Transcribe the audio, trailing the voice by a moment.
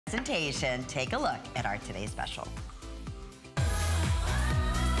presentation. Take a look at our today's special.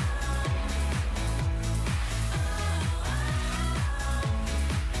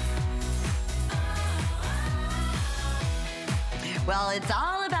 Well, it's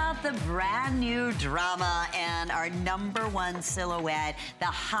all about the brand new drama and our #1 silhouette, the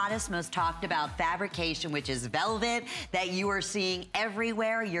hottest, most talked about fabrication, which is velvet, that you are seeing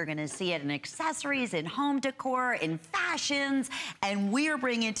everywhere. You're gonna see it in accessories, in home decor, in fashions, and we're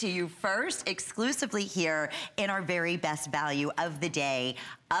bringing it to you first, exclusively here in our very best value of the day.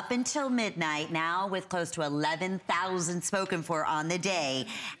 Up until midnight now, with close to 11,000 spoken for on the day,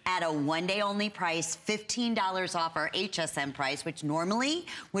 at a one-day only price, $15 off our HSN price, which normally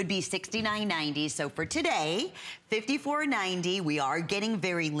would be $69.90. So for today, $54.90. We are getting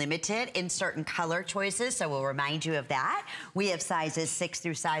very limited in certain color choices, so we'll remind you of that. We have sizes 6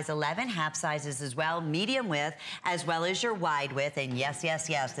 through size 11, half sizes as well, medium width, as well as your wide width. And yes, yes,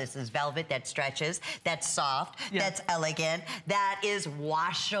 yes, this is velvet that stretches, that's soft, that's elegant, that is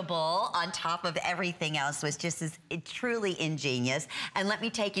washable on top of everything else. So it's just truly ingenious. And let me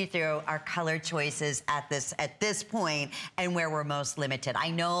take you through our color choices at this point and where we're most limited.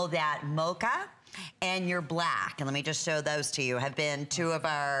 I know that mocha and your black, and let me just show those to you, have been two of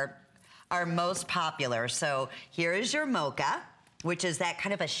our most popular. So here is your mocha, which is that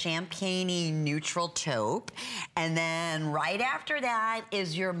kind of a champagne-y neutral taupe. And then right after that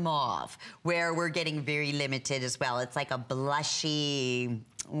is your mauve, where we're getting very limited as well. It's like a blushy,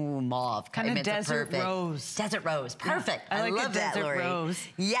 ooh, mauve. Kind of desert rose. Desert rose, perfect. Yeah, I like love that, Lori. Rose.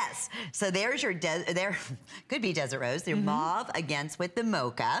 Yes, so there's your, there could be desert rose, your mauve against with the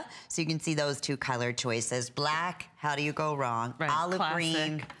mocha. So you can see those two color choices. Black, how do you go wrong? Right. Olive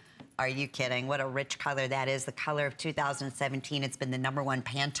green. Are you kidding? What a rich color that is. The color of 2017. It's been the #1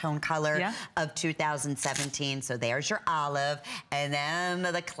 Pantone color of 2017. So there's your olive. And then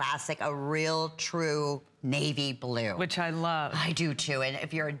the classic, a real true navy blue. Which I love. I do too. And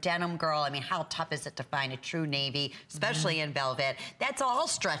if you're a denim girl, I mean, how tough is it to find a true navy, especially in velvet? That's all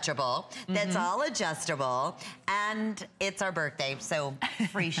stretchable. That's all adjustable. And it's our birthday, so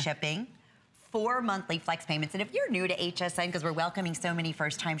free shipping. 4 monthly flex payments. And if you're new to HSN, because we're welcoming so many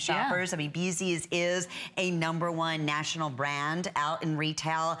first-time shoppers, I mean, Bzees is a #1 national brand out in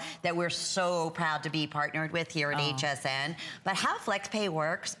retail that we're so proud to be partnered with here at HSN. But how FlexPay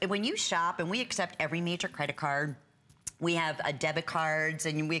works, when you shop, and we accept every major credit card, we have debit cards,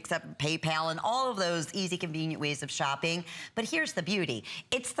 and we accept PayPal and all of those easy, convenient ways of shopping. But here's the beauty.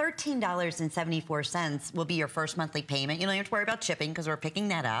 It's $13.74 will be your first monthly payment. You don't have to worry about shipping because we're picking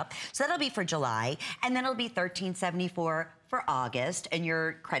that up. So that'll be for July. And then it'll be $13.74 for August and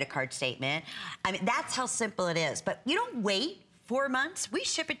your credit card statement. I mean, that's how simple it is. But you don't wait 4 months. We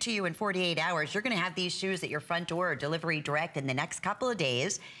ship it to you in 48 hours. You're gonna have these shoes at your front door or delivery direct in the next couple of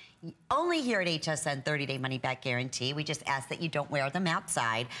days. Only here at HSN, 30-day money-back guarantee. We just ask that you don't wear them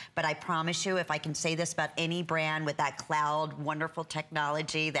outside. But I promise you, if I can say this about any brand with that cloud, wonderful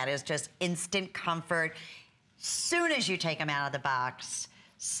technology that is just instant comfort, soon as you take them out of the box,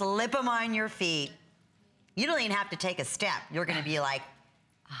 slip them on your feet, you don't even have to take a step. You're gonna be like,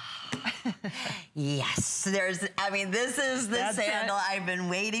 yes, I mean, this is the sandal I've been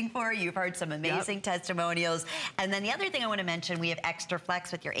waiting for. You've heard some amazing testimonials. And then the other thing I want to mention, we have Extra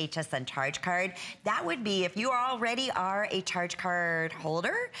Flex with your HSN charge card. That would be, if you already are a charge card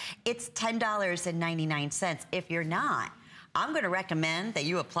holder, it's $10.99. If you're not, I'm going to recommend that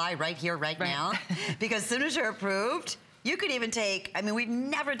you apply right here, right now, because as soon as you're approved, you could even take, I mean, we've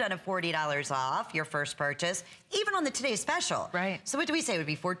never done a $40 off your first purchase, even on the Today's Special. Right. So what do we say? It would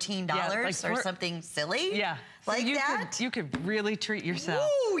be $14 or something silly? Yeah. Like that? You could really treat yourself.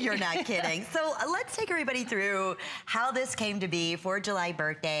 Ooh, you're not kidding. So let's take everybody through how this came to be for July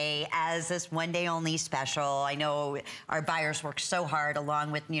birthday as this one-day only special. I know our buyers worked so hard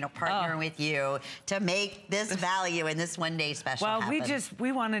along with, you know, partnering with you to make this value and this one-day special happen. Well,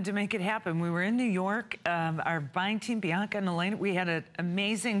 we wanted to make it happen. We were in New York. Our buying team, Bianca and Elaine, we had an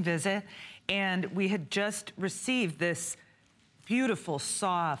amazing visit, and we had just received this beautiful,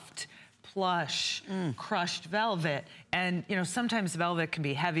 soft, plush, crushed velvet. And, you know, sometimes velvet can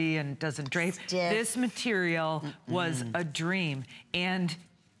be heavy and doesn't drape. This material was a dream. And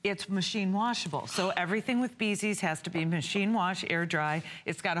it's machine washable. So everything with Bzees has to be machine wash, air dry.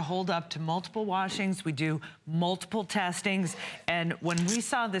 It's got to hold up to multiple washings. We do multiple testings. And when we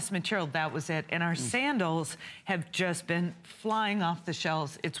saw this material, that was it. And our sandals have just been flying off the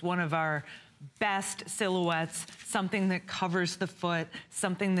shelves. It's one of our best silhouettes, something that covers the foot,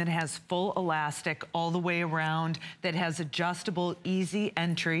 something that has full elastic all the way around, that has adjustable, easy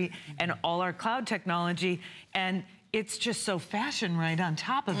entry, and all our cloud technology. And it's just so fashion right on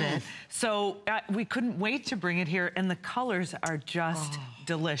top of it. So we couldn't wait to bring it here, and the colors are just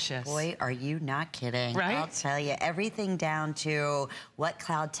delicious. Boy, are you not kidding. Right? I'll tell you, everything down to what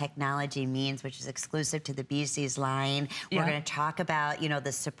cloud technology means, which is exclusive to the Bzees line. We're going to talk about, you know,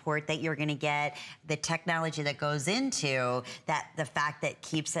 the support that you're going to get, the technology that goes into that, the fact that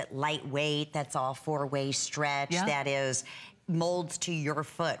keeps it lightweight, that's all four-way stretch, that is molds to your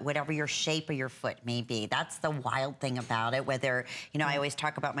foot, whatever your shape of your foot may be. That's the wild thing about it. Whether, you know, I always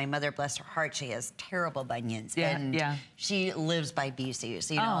talk about my mother, bless her heart, she has terrible bunions. And she lives by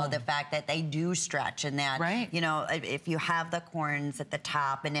Bzees. You know, the fact that they do stretch and that, you know, if you have the corns at the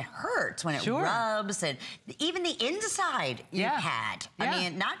top and it hurts when it rubs, and even the inside you pad. I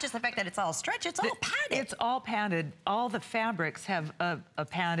mean, not just the fact that it's all stretch, it's all padded. It's all padded. All the fabrics have a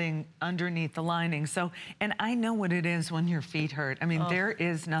padding underneath the lining. So, and I know what it is when your feet hurt. I mean, there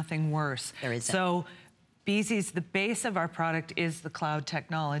is nothing worse. There isn't. So Bzees, the base of our product is the cloud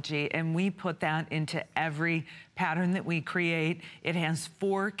technology, and we put that into every pattern that we create. It has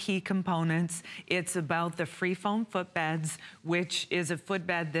 4 key components. It's about the free foam footbeds, which is a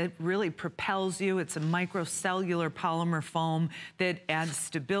footbed that really propels you. It's a microcellular polymer foam that adds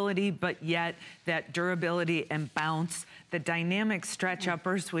stability, but yet that durability and bounce. The dynamic stretch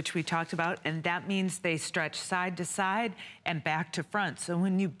uppers, which we talked about, and that means they stretch side to side and back to front. So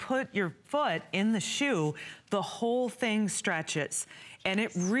when you put your foot in the shoe, the whole thing stretches, and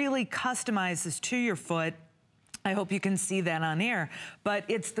it really customizes to your foot. I hope you can see that on air, but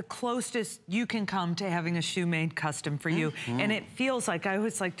it's the closest you can come to having a shoe made custom for you. And it feels like, I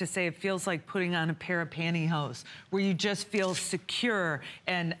always like to say, it feels like putting on a pair of pantyhose, where you just feel secure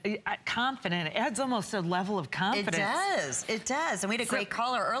and confident. It adds almost a level of confidence. It does, it does. And we had a great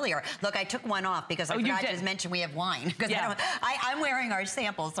caller earlier. Look, I took one off because I forgot to mention we have wine. Because I'm wearing our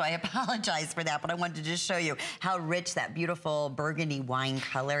sample, so I apologize for that, but I wanted to just show you how rich that beautiful burgundy wine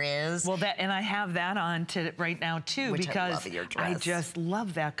color is. Well, and I have that on right now too, which because I just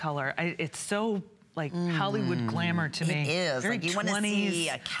love that color. It's so like Hollywood glamour to me. It is. Very like you want to see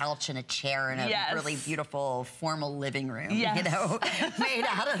a couch and a chair in a really beautiful formal living room, you know, made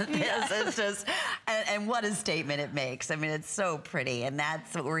out of this. It's just, and what a statement it makes. I mean, it's so pretty, and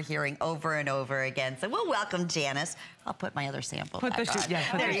that's what we're hearing over and over again. So we'll welcome Janice. I'll put my other sample back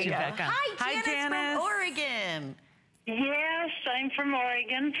on. There you go. Hi, Janice from Oregon. Yes, I'm from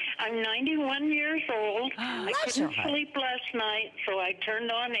Oregon. I'm 91 years old. I couldn't sleep last night, so I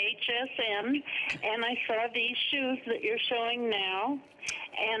turned on HSN, and I saw these shoes that you're showing now.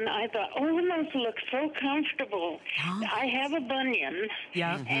 And I thought, oh, those look so comfortable. I have a bunion,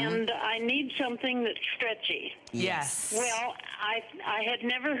 and I need something that's stretchy. Yes. Well, I had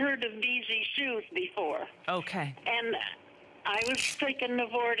never heard of Bzees shoes before. Okay. And I was thinking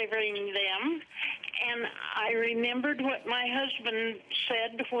of ordering them, and I remembered what my husband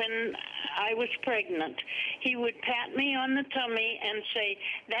said when I was pregnant. He would pat me on the tummy and say,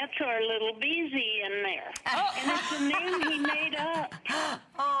 "That's our little Bzees in there." And it's a name he made up.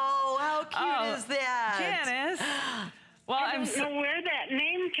 Oh, how cute is that? Janice. Well, I don't know where that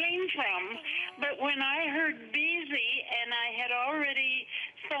name came from, but when I heard Bzees and I had already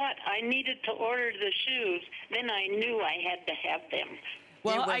thought I needed to order the shoes, then I knew I had to have them.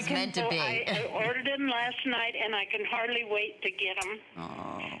 Well, it was meant to be. I ordered them last night, and I can hardly wait to get them.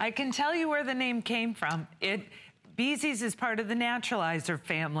 I can tell you where the name came from. Bzees is part of the Naturalizer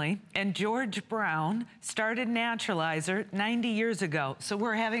family, and George Brown started Naturalizer 90 years ago. So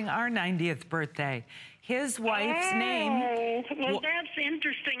we're having our 90th birthday. His wife's name... Well, that's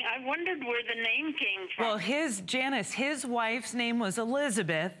interesting. I wondered where the name came from. Well, Janice, his wife's name was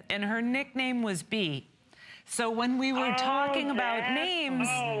Elizabeth, and her nickname was B. So when we were talking about names...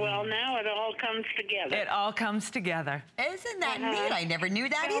 Oh, well, now it all comes together. It all comes together. Isn't that neat? I never knew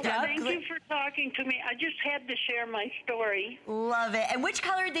that either. Thank you for talking to me. I just had to share my story. Love it. And which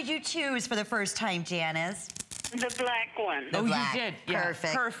color did you choose for the first time, Janice? The black one. The black. You did.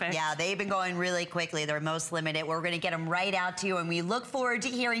 Perfect. Perfect. Yeah, they've been going really quickly. They're most limited. We're going to get them right out to you, and we look forward to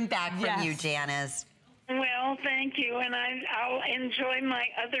hearing back from you, Janice. Well, thank you, and I'll enjoy my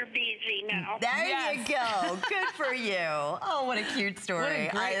other Bzees now. There you go. Good for you. Oh, what a cute story.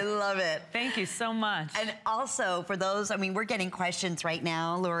 I love it. Thank you so much. And also, for those, I mean, we're getting questions right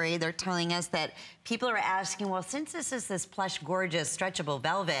now, Lori. They're telling us that people are asking, well, since this is this plush, gorgeous, stretchable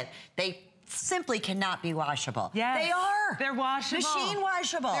velvet, they simply cannot be washable. Yes. They are. They're washable. Machine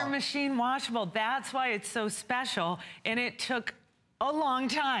washable. They're machine washable. That's why it's so special. And it took a long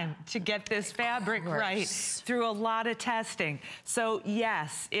time to get this fabric right through a lot of testing. So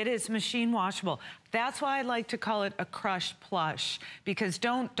yes, it is machine washable. That's why I like to call it a crushed plush, because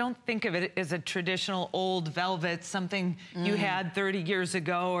don't think of it as a traditional old velvet, something you had 30 years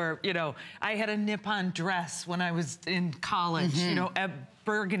ago, or, you know, I had a nip-on dress when I was in college, you know, a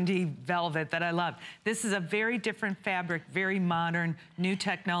burgundy velvet that I loved. This is a very different fabric, very modern, new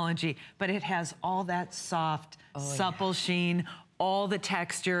technology, but it has all that soft, supple sheen, all the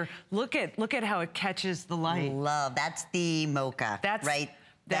texture. Look at how it catches the light. Love, that's the mocha, right?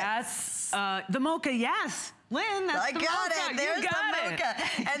 That's the mocha, yes. Lynn, that's the mocha. I got it. There's the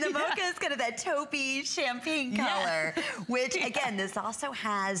mocha. And the mocha is kind of that taupey champagne color, which, again, this also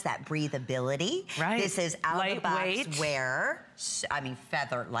has that breathability. Right. This is out-of-the-box wear. I mean,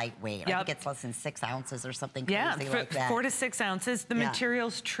 feather lightweight. I think it's less than 6 ounces or something crazy like that. 4 to 6 ounces. The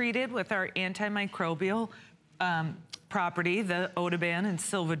material's treated with our antimicrobial property, the Odoban and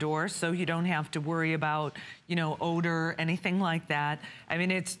Silvador, so you don't have to worry about, you know, odor, anything like that. I mean,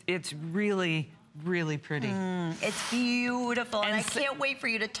 it's really pretty. It's beautiful, and I can't wait for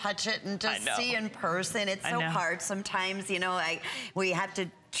you to touch it and to see in person. It's so hard sometimes, you know, we have to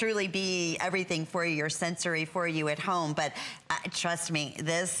truly be everything for you, your sensory for you at home, but trust me,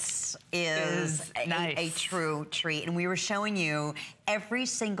 this is a true treat. And we were showing you every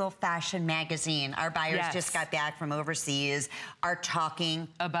single fashion magazine. Our buyers just got back from overseas are talking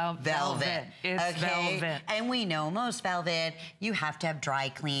about velvet. It's velvet. And we know most velvet, you have to have dry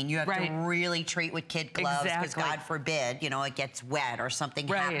clean. You have to really treat with kid gloves, because God forbid, you know, it gets wet or something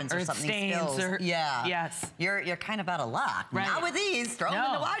happens or something spills. You're kind of out of luck. Not with these. Throw them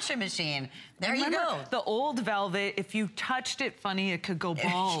in the washing machine. There you go. The old velvet, if you touched it funny, it could go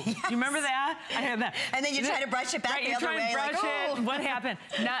bald. You remember that? I had that. And then you try to brush it back the other way. You try to brush it. What happened?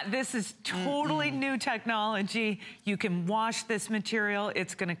 This is totally new technology. You can wash this material.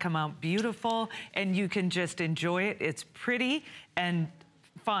 It's going to come out beautiful, and you can just enjoy it. It's pretty and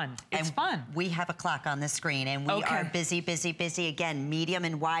fun. It's fun. We have a clock on the screen, and we are busy. Again, medium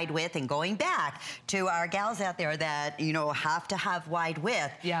and wide width, and going back to our gals out there that, you know, have to have wide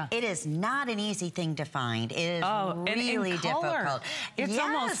width. It is not an easy thing to find. It is really difficult. It's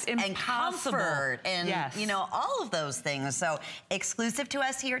almost impossible. And comfort, and you know, all of those things. So exclusive to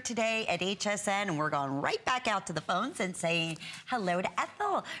us here today at HSN, and we're going right back out to the phones and saying hello to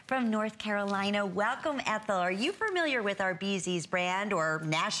Ethel from North Carolina. Welcome, Ethel. Are you familiar with our Bzees brand or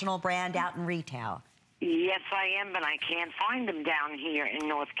national brand out in retail? Yes, I am, but I can't find them down here in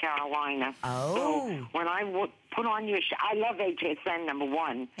North Carolina. So when I put on your I love HSN, number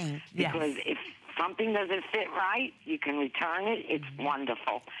one, because if something doesn't fit right, you can return it. It's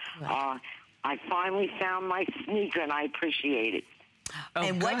wonderful. I finally found my sneaker, and I appreciate it.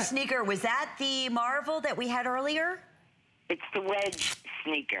 And what sneaker? Was that the Marvel that we had earlier? It's the wedge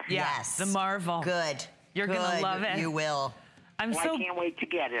sneaker. Yes. The Marvel. Good. You're going to love it. You will. I can't wait to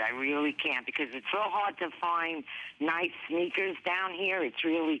get it. I really can't, because it's so hard to find nice sneakers down here. It's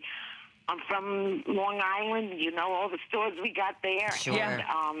really, I'm from Long Island. You know, all the stores we got there. Sure.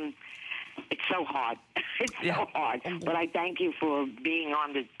 And, it's so hard. It's so hard. But I thank you for being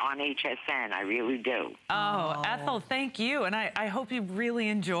on HSN. I really do. Oh, Ethel, thank you. And I hope you really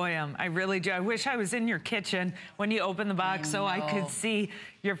enjoy them. I really do. I wish I was in your kitchen when you open the box so I could see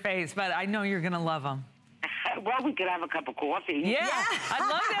your face. But I know you're going to love them. Well, we could have a cup of coffee. Yeah, I'd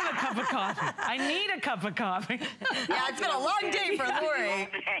love to have a cup of coffee. I need a cup of coffee. Yeah, it's been a long day for Lori.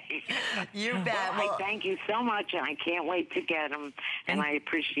 You bet. Well, I thank you so much, and I can't wait to get them, and I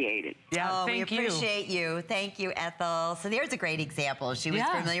appreciate it. Yeah, we appreciate you. Thank you, Ethel. So there's a great example. She was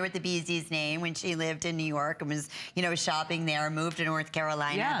familiar with the Bzees name when she lived in New York and was, you know, shopping there, moved to North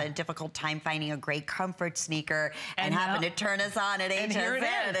Carolina, had a difficult time finding a great comfort sneaker, and happened to turn us on at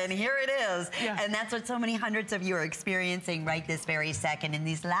HSN, and here it is. And that's what so many hundreds of you are experiencing right this very second. In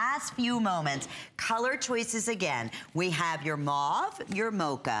these last few moments, color choices again. We have your mauve, your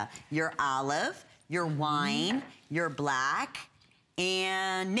mocha, your olive, your wine, your black,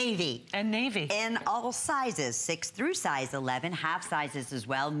 and navy. In all sizes, 6 through size 11, half sizes as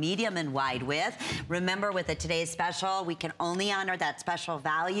well, medium and wide width. Remember, with the today's special, we can only honor that special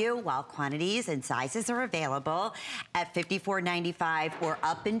value while quantities and sizes are available at $54.95 or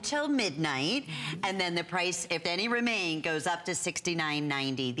up until midnight. And then the price, if any remain, goes up to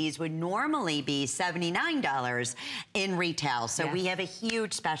 $69.90. These would normally be $79 in retail. So we have a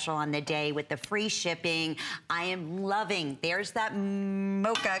huge special on the day with the free shipping. I am loving, there's that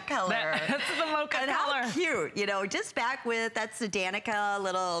mocha color. That's the mocha and color. How cute, you know, just back with that Danica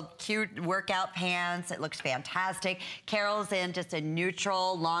little cute workout pants. It looks fantastic. Carol's in just a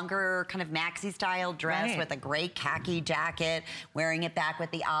neutral, longer kind of maxi style dress with a gray khaki jacket, wearing it back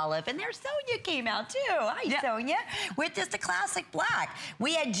with the olive. And there's Sonia came out too. Hi, Sonia, with just a classic black.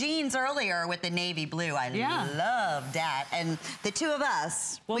 We had jeans earlier with the navy blue. I love that. And the two of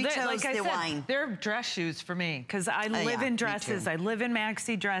us, we chose like I the said, wine. They're dress shoes for me because I live in dresses. I live in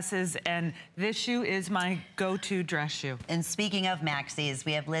maxi dresses, and this shoe is my go-to dress shoe. And speaking of maxis,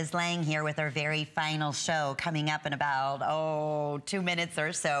 we have Liz Lange here with our very final show coming up in about, 2 minutes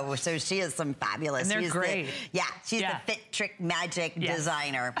or so. So she is some fabulous. And they're great. She's the fit trick magic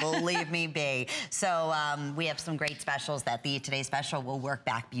designer. Believe me, be. So we have some great specials that the Today Special will work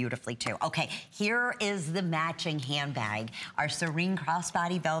back beautifully too. Okay, here is the matching handbag, our serene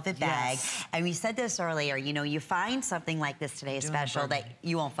crossbody velvet bag. And we said this earlier, you know, you find something like this Today Special that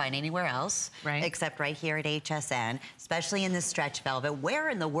you won't find anywhere else, except right here at HSN, especially in this stretch velvet. Where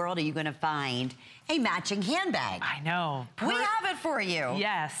in the world are you going to find a matching handbag? I know. We have it for you.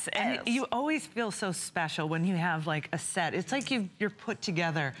 Yes, and you always feel so special when you have like a set. It's like you're put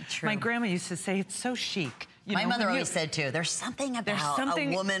together. True. My grandma used to say it's so chic. My mother always said too, there's something about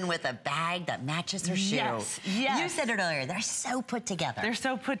a woman with a bag that matches her shoe. Yes. You said it earlier, they're so put together. They're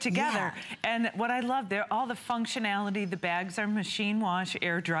so put together. And what I love, they're all the functionality. The bags are machine wash,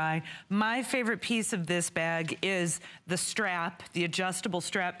 air dry. My favorite piece of this bag is the strap, the adjustable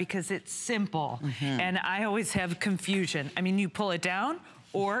strap, because it's simple. And I always have confusion. I mean, you pull it down,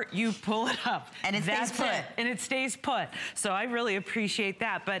 or you pull it up. And it stays put. And it stays put. So I really appreciate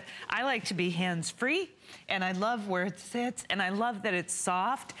that. But I like to be hands-free, and I love where it sits, and I love that it's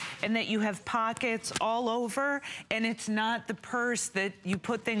soft, and that you have pockets all over, and it's not the purse that you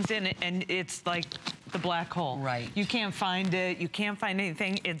put things in, and it's like the black hole. Right. You can't find it. You can't find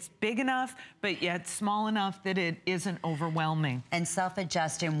anything. It's big enough, but yet small enough that it isn't overwhelming. And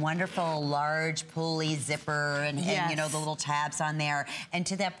self-adjusting, wonderful, large pulley zipper, and you know, the little tabs on there. And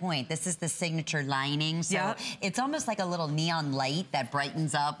to that point, this is the signature lining. So it's almost like a little neon light that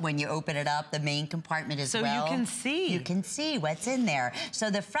brightens up when you open it up, the main compartment as well. So you can see. You can see what's in there. So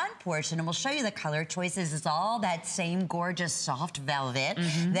the front portion, and we'll show you the color choices, is all that same gorgeous soft velvet.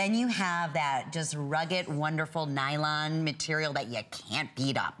 Then you have that just rugged, wonderful nylon material that you can't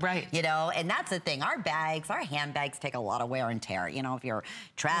beat up. Right. You know, and that's the thing. Our bags, our handbags take a lot of wear and tear. You know, if you're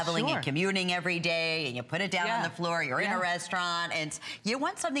traveling and commuting every day and you put it down on the floor, you're in a restaurant, and you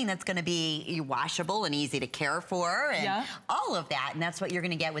want something that's going to be washable and easy to care for, and all of that. And that's what you're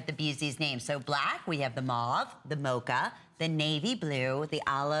going to get with the Bzees name. So black, we have the mauve, the mocha, the navy blue, the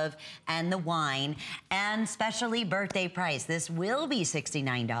olive, and the wine, and specially birthday price. This will be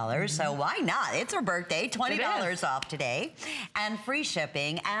 $69, so why not? It's her birthday, $20 off today, and free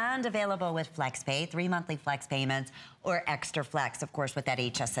shipping, and available with FlexPay, 3 monthly flex payments, or extra flex, of course, with that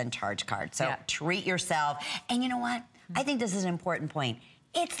HSN charge card. So treat yourself. And you know what? I think this is an important point.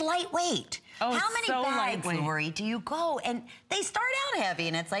 It's lightweight. Oh, how many so bags, lightweight. Lori, do you go? And they start out heavy,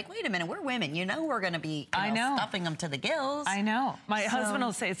 and it's like, wait a minute, we're women. You know we're going to be stuffing them to the gills. I know. My husband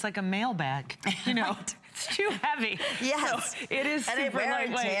will say it's like a mail bag. You know, it's too heavy. Yes. So it is super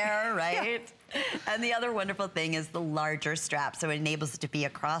lightweight. Tear, right? And the other wonderful thing is the larger strap, so it enables it to be a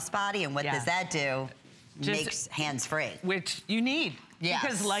crossbody. And what does that do? Makes hands free. Which you need.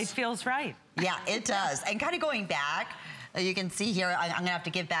 Because life feels right. Yeah, it does. And kind of going back, you can see here, I'm going to have to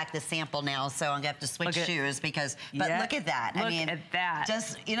give back the sample now, so I'm going to have to switch shoes because, but look at that. Look at that.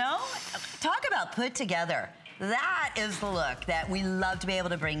 Just, you know, talk about put together. That is the look that we love to be able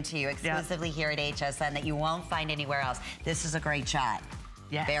to bring to you exclusively here at HSN that you won't find anywhere else. This is a great shot.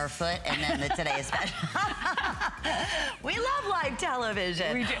 Barefoot, and then the Today Special. We love live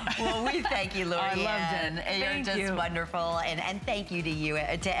television. We do. Well, we thank you, Lori. I loved it. You're just wonderful. And thank you to you,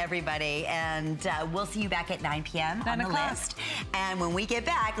 to everybody. And we'll see you back at 9 p.m. on the list. And when we get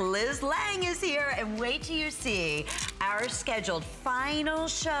back, Liz Lange is here. And wait till you see our scheduled final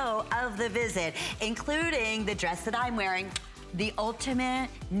show of the visit, including the dress that I'm wearing. The ultimate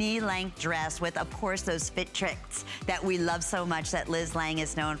knee-length dress with, of course, those fit tricks that we love so much that Liz Lange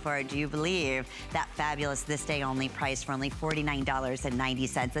is known for. Do you believe that fabulous this day only price for only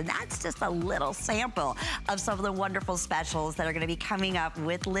 $49.90? And that's just a little sample of some of the wonderful specials that are going to be coming up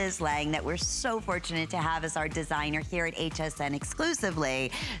with Liz Lange that we're so fortunate to have as our designer here at HSN exclusively.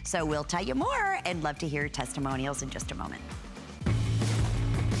 So we'll tell you more and love to hear testimonials in just a moment.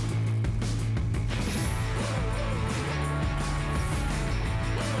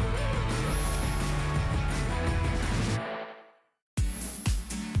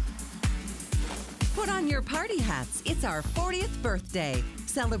 Put on your party hats, it's our 40th birthday.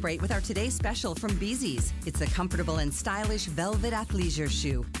 Celebrate with our today's special from Bzees. It's a comfortable and stylish velvet athleisure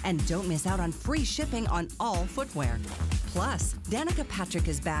shoe. And don't miss out on free shipping on all footwear. Plus, Danica Patrick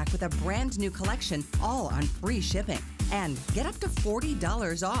is back with a brand new collection, all on free shipping. And get up to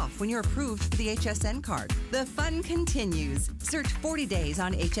 $40 off when you're approved for the HSN card. The fun continues. Search 40 days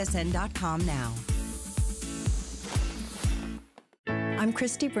on hsn.com now. I'm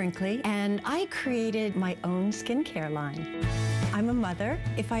Christy Brinkley, and I created my own skincare line. I'm a mother.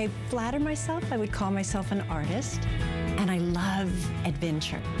 If I flatter myself, I would call myself an artist. And I love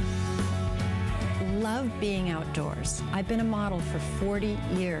adventure. Love being outdoors. I've been a model for 40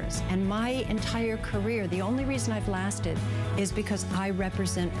 years, and my entire career, the only reason I've lasted is because I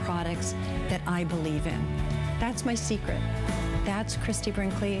represent products that I believe in. That's my secret. That's Christy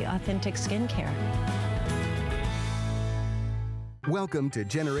Brinkley Authentic Skincare. Welcome to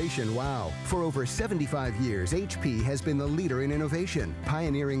Generation Wow. For over 75 years, HP has been the leader in innovation,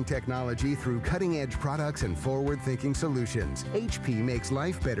 pioneering technology through cutting-edge products and forward-thinking solutions. HP makes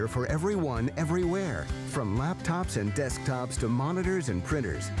life better for everyone, everywhere. From laptops and desktops to monitors and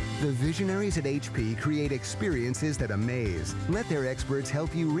printers, the visionaries at HP create experiences that amaze. Let their experts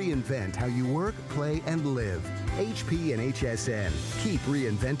help you reinvent how you work, play, and live. HP and HSN. Keep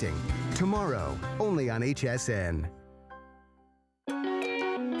reinventing. Tomorrow, only on HSN.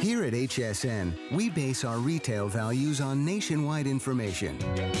 Here at HSN, we base our retail values on nationwide information.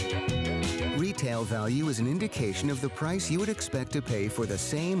 Retail value is an indication of the price you would expect to pay for the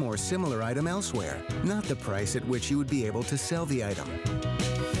same or similar item elsewhere, not the price at which you would be able to sell the item.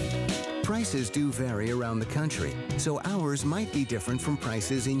 Prices do vary around the country, so ours might be different from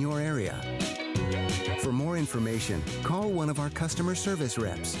prices in your area. For more information, call one of our customer service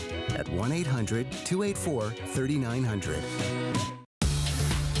reps at 1-800-284-3900.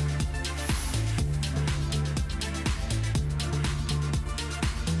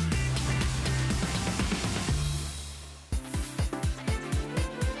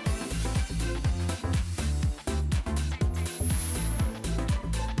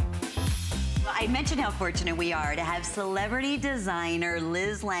 I mentioned how fortunate we are to have celebrity designer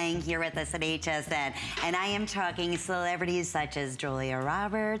Liz Lange here with us at HSN. And I am talking celebrities such as Julia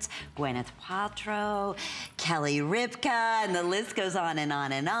Roberts, Gwyneth Paltrow, Kelly Ripa, and the list goes on and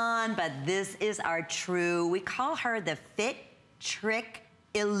on and on. But this is our true, we call her the fit trick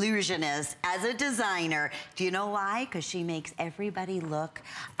illusionist as a designer. Do you know why? Because she makes everybody look,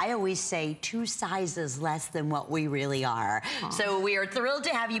 I always say, 2 sizes less than what we really are. Aww. So we are thrilled to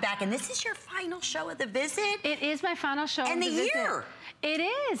have you back. And this is your final show of the visit? It is my final show of the visit. And the year. It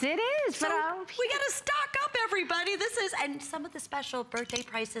is. So we got to stock up, everybody. This is, and some of the special birthday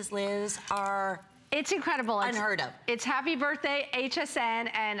prices, Liz, are... It's incredible. Unheard of. It's happy birthday, HSN,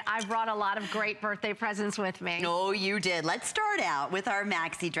 and I've brought a lot of great birthday presents with me. Oh, you did. Let's start out with our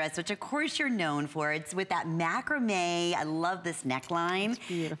maxi dress, which of course you're known for. It's with that macrame. I love this neckline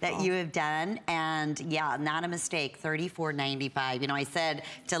that you have done. And yeah, not a mistake, $34.95. You know, I said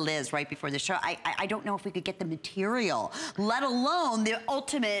to Liz right before the show, I don't know if we could get the material, let alone the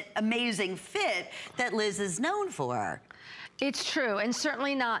ultimate amazing fit that Liz is known for. It's true, and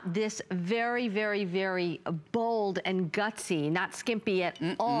certainly not this very, very, very bold and gutsy, not skimpy at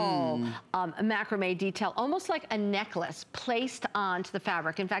all, macrame detail, almost like a necklace placed onto the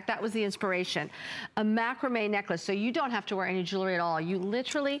fabric. In fact, that was the inspiration. A macrame necklace, so you don't have to wear any jewelry at all. You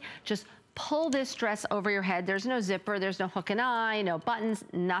literally just pull this dress over your head. There's no zipper, there's no hook and eye, no buttons,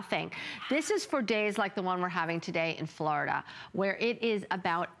 nothing. This is for days like the one we're having today in Florida, where it is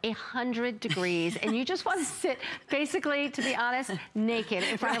about 100 degrees and you just want to sit, basically, to be honest, naked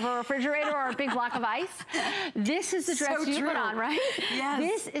in front of a refrigerator or a big block of ice. This is the dress you put on, right? Yes.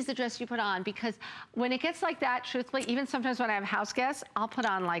 This is the dress you put on, because when it gets like that, truthfully, even sometimes when I have house guests, I'll put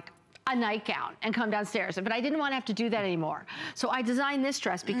on like a nightgown and come downstairs. But I didn't want to have to do that anymore. So I designed this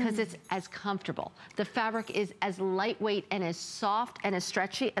dress because it's as comfortable. The fabric is as lightweight and as soft and as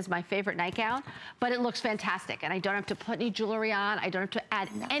stretchy as my favorite nightgown, but it looks fantastic. And I don't have to put any jewelry on. I don't have to add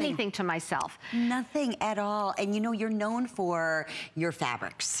anything to myself. Nothing at all. And you know, you're known for your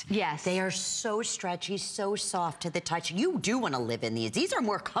fabrics. Yes. They are so stretchy, so soft to the touch. You do want to live in these. These are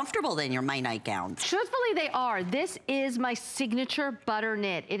more comfortable than my nightgowns. Truthfully, they are. This is my signature butter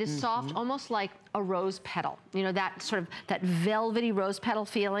knit. It is soft, almost like a rose petal. You know, that sort of, that velvety rose petal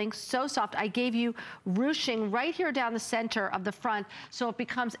feeling, so soft. I gave you ruching right here down the center of the front, so it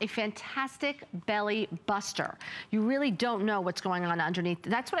becomes a fantastic belly buster. You really don't know what's going on underneath. underneath.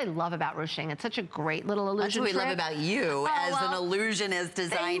 That's what I love about ruching. It's such a great little illusion That's what we trick. love about you as an illusionist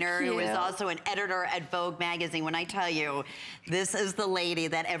designer who is also an editor at Vogue magazine. When I tell you, this is the lady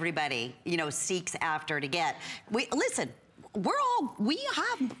that everybody, you know, seeks after to get. Listen, we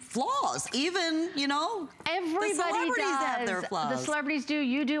have flaws, even, you know, everybody the celebrities does. have their flaws. The celebrities do,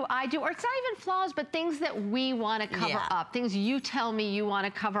 you do, I do, or it's not even flaws, but things that we want to cover up, things you tell me you want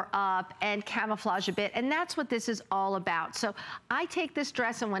to cover up and camouflage a bit, and that's what this is all about. So I take this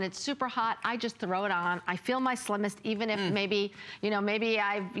dress, and when it's super hot, I just throw it on. I feel my slimmest, even if maybe, you know, maybe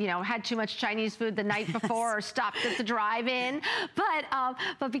I've, you know, had too much Chinese food the night before or stopped at the drive-in, but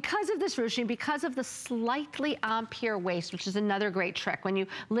because of this ruching, because of the slightly ampere waist, which is another great trick. When you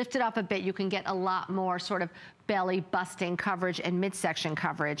lift it up a bit, you can get a lot more sort of belly busting coverage and midsection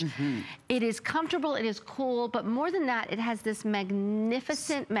coverage. It is comfortable, it is cool, but more than that, it has this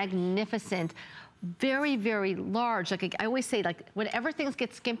magnificent, very, very large. Like I always say, like whenever things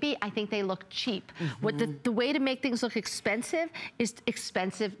get skimpy, I think they look cheap. What the way to make things look expensive is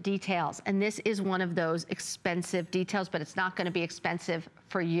expensive details. And this is one of those expensive details, but it's not gonna be expensive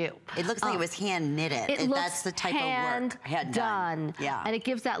for you. It looks like it was hand knitted. That's the type of work. Hand done. Yeah. And it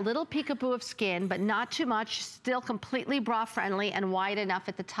gives that little peekaboo of skin, but not too much, still completely bra friendly and wide enough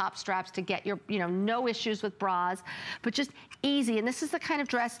at the top straps to get your, you know, no issues with bras, but just easy. And this is the kind of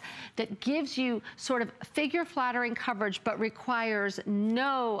dress that gives you sort of figure flattering coverage, but requires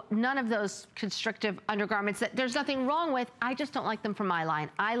none of those constrictive undergarments that there's nothing wrong with. I just don't like them for my line.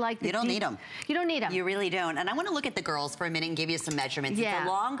 I like the You don't need them. You don't need them. You really don't. And I want to look at the girls for a minute and give you some measurements. Yeah. It's a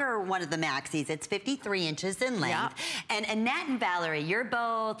longer one of the maxis. It's 53 inches in length. And Annette and Valerie, you're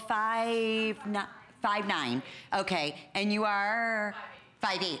both 5'9". Okay. And you are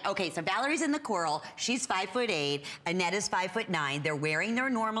 5'8". Okay, so Valerie's in the coral. She's 5'8". Annette is 5'9". They're wearing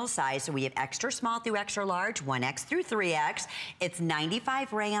their normal size, so we have extra small through extra large, 1X through 3X. It's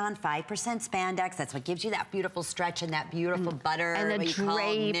 95 rayon, 5% spandex. That's what gives you that beautiful stretch and that beautiful butter. And the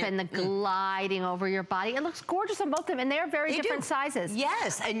drape and the gliding over your body. It looks gorgeous on both of them, and they're very different sizes.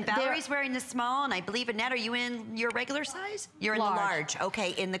 Yes, and Valerie's wearing the small, and I believe, Annette, are you in your regular size? You're in the large.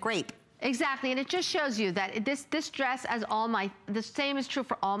 Okay, in the grape. Exactly, and it just shows you that this dress, as the same is true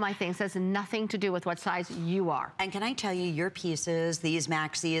for all my things, has nothing to do with what size you are. And can I tell you, your pieces, these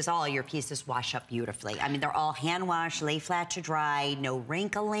maxis, all your pieces wash up beautifully. I mean, they're all hand washed, lay flat to dry, no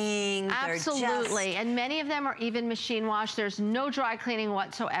wrinkling. Absolutely, and many of them are even machine washed. There's no dry cleaning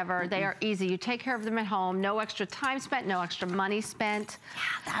whatsoever. They are easy. You take care of them at home. No extra time spent, no extra money spent.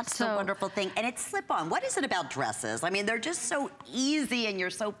 Yeah, that's the wonderful thing. And it's slip-on. What is it about dresses? I mean, they're just so easy, and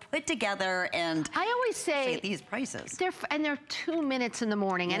you're so put together. And I always say at these prices, they're 2 minutes in the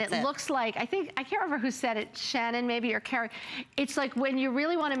morning, and it looks like, I can't remember who said it, Shannon maybe or Carrie. It's like when you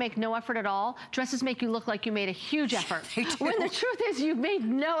really want to make no effort at all, dresses make you look like you made a huge effort. When the truth is you made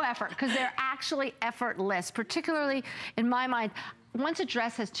no effort, because they're actually effortless. Particularly in my mind, once a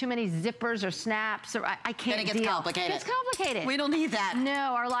dress has too many zippers or snaps, or I can't deal. Then it gets complicated. It's complicated. We don't need that.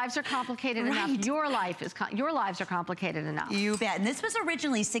 No, our lives are complicated enough. Your lives are complicated enough. You bet. And this was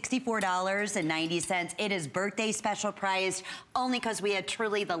originally $64.90. It is birthday special priced only because we had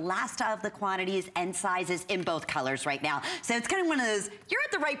truly the last of the quantities and sizes in both colors right now. So it's kind of one of those, you're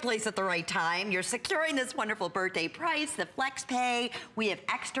at the right place at the right time. You're securing this wonderful birthday price, the flex pay. We have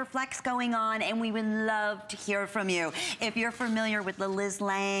extra flex going on, and we would love to hear from you. If you're familiar with the Liz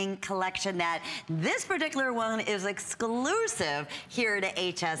Lange collection, that this particular one is exclusive here to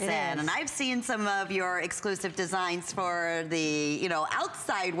HSN. And I've seen some of your exclusive designs for the, you know,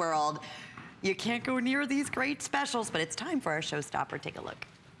 outside world. You can't go near these great specials, but it's time for our showstopper. Take a look.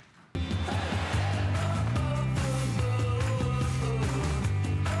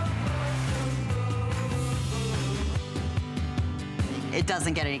 It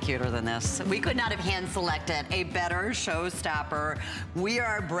doesn't get any cuter than this. We could not have hand-selected a better showstopper. We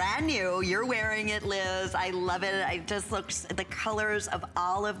are brand new. You're wearing it, Liz. I love it. It just looks, the colors of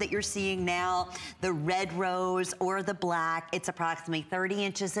olive that you're seeing now, the red rose or the black. It's approximately 30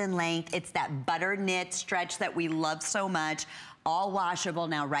 inches in length. It's that butter knit stretch that we love so much. All washable.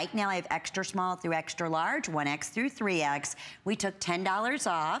 Now, right now, I have extra small through extra large, 1X through 3X. We took $10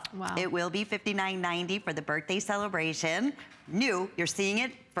 off. Wow. It will be $59.90 for the birthday celebration. New, you're seeing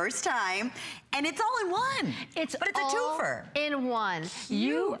it first time, and it's all in one. But it's a twofer. In one.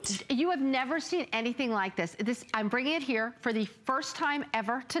 You have never seen anything like this. I'm bringing it here for the first time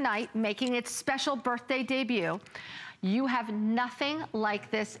ever tonight, making its special birthday debut. You have nothing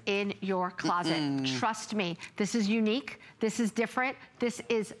like this in your closet. Trust me, this is unique, this is different, this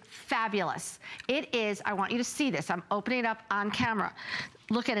is fabulous. It is, I want you to see this, I'm opening it up on camera.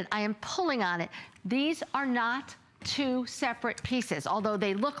 Look at it, I am pulling on it. These are not two separate pieces, although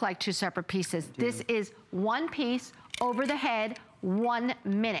they look like two separate pieces. This is one piece over the head, 1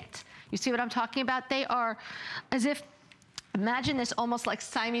 minute. You see what I'm talking about? They are as if, imagine this almost like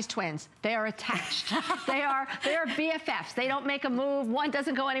Siamese twins. They are attached. they are BFFs. They don't make a move. One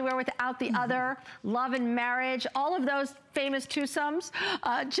doesn't go anywhere without the other. Love and marriage, all of those famous twosomes.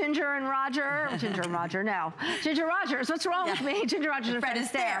 Ginger and Roger. Ginger and Roger, no. Ginger Rogers, what's wrong with me? Ginger Rogers and Fred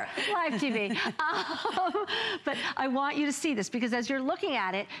Astaire. Live TV. But I want you to see this because as you're looking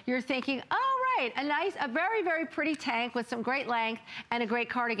at it, you're thinking, oh, right, a very, very pretty tank with some great length and a great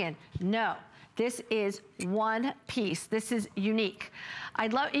cardigan. No. This is one piece. This is unique.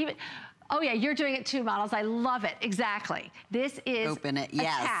 I'd love even, oh yeah, you're doing it too, models. I love it, exactly. This is open it, attached.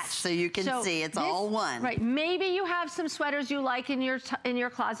 yes, so you can see it's all one. Right, maybe you have some sweaters you like in your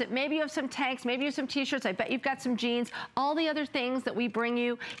closet. Maybe you have some tanks, maybe you have some t-shirts. I bet you've got some jeans. All the other things that we bring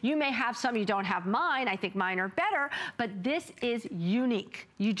you, you may have some, you don't have mine. I think mine are better, but this is unique.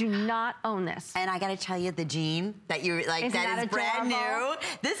 You do not own this. And I gotta tell you, the jean that you like, that is brand new.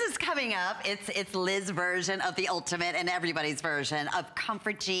 This is coming up. It's Liz's version of the ultimate and everybody's version of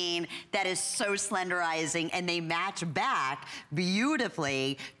comfort jean that is so slenderizing, and they match back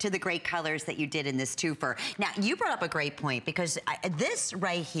beautifully to the great colors that you did in this twofer. Now, you brought up a great point because this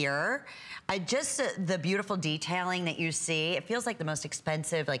right here, just the beautiful detailing that you see, it feels like the most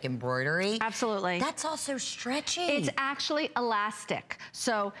expensive like embroidery. Absolutely. That's also stretchy. It's actually elastic.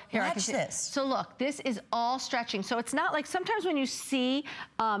 So here, watch this. So look, this is all stretching. So it's not like sometimes when you see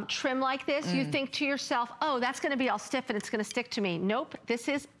trim like this, you think to yourself, oh, that's gonna be all stiff and it's gonna stick to me. Nope, this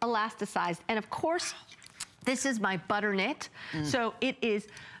is elasticized. And of course, this is my butter knit. So it is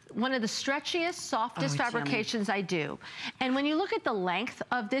one of the stretchiest, softest fabrications I do. And when you look at the length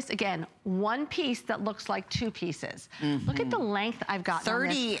of this, again, one piece that looks like two pieces. Look at the length I've got.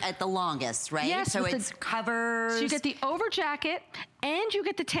 30 at the longest, right? Yes, so it's covers. So you get the over jacket and you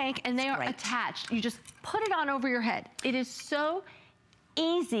get the tank, and they are attached. You just put it on over your head. It is so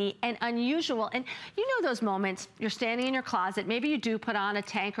easy and unusual. And you know those moments, you're standing in your closet, maybe you do put on a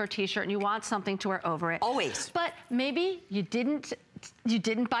tank or a t-shirt and you want something to wear over it. Always. But maybe you didn't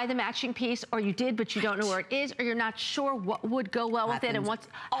buy the matching piece, or you did but you don't know where it is, or you're not sure what would go well with it and what's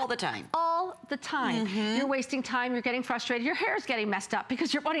all the time. All the time. You're wasting time, you're getting frustrated, your hair is getting messed up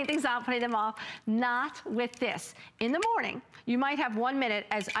because you're putting things on, putting them off. Not with this. In the morning, you might have 1 minute,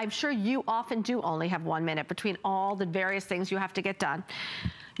 as I'm sure you often do only have 1 minute between all the various things you have to get done.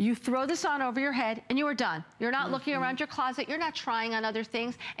 You throw this on over your head and you are done. You're not looking around your closet, you're not trying on other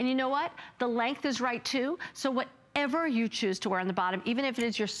things. And you know what? The length is right too. So whatever you choose to wear on the bottom, even if it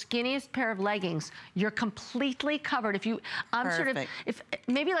is your skinniest pair of leggings, you're completely covered. If you,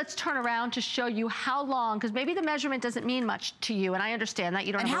 maybe let's turn around to show you how long, because maybe the measurement doesn't mean much to you, and I understand that.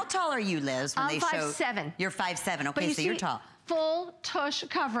 You don't. And how tall are you, Liz? When I'm 5'7". You're 5'7". Okay, so you're tall. Full tush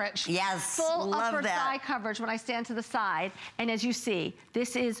coverage. Yes, full upper thigh coverage when I stand to the side. And as you see,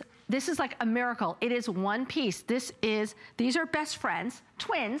 this is like a miracle. It is one piece. These are best friends,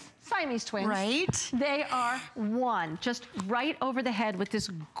 twins, Siamese twins. Right. They are one, just right over the head with this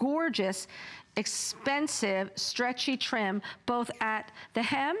gorgeous, expensive, stretchy trim, both at the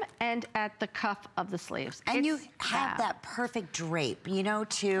hem and at the cuff of the sleeves. And you have that perfect drape, you know,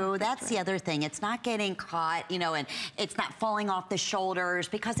 too. That's the other thing. It's not getting caught, you know, and it's not falling off the shoulders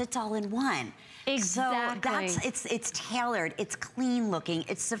because it's all in one. Exactly. So it's tailored, it's clean looking,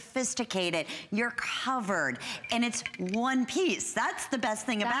 it's sophisticated, you're covered, and it's one piece. That's the best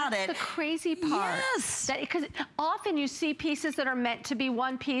thing about it. That's the crazy part. Yes. Because often you see pieces that are meant to be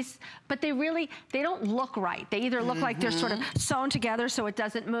one piece, but they don't look right. They either look like they're sort of sewn together so it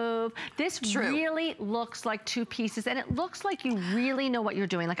doesn't move. This really looks like two pieces, and it looks like you really know what you're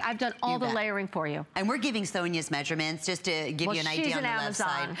doing. Like I've done all the layering for you. And we're giving Sonia's measurements just to give you an idea on the left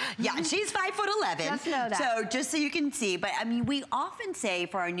side. Yeah, she's 5'11". Just know that. So just so you can see, but I mean, we often say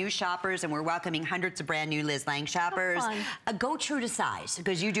for our new shoppers, and we're welcoming hundreds of brand new Liz Lange shoppers, go true to size,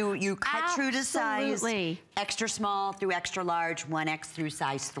 because you cut true to size, extra small through extra large, 1X through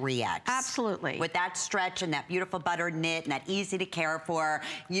size 3X. Absolutely. With that stretch and that beautiful butter knit and that easy to care for,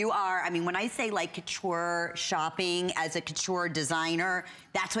 you are, I mean, when I say like couture shopping as a couture designer,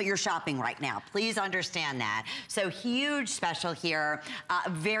 that's what you're shopping right now. Please understand that. So huge special here,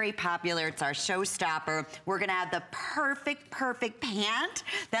 very popular. It's our showstopper. We're gonna have the perfect pant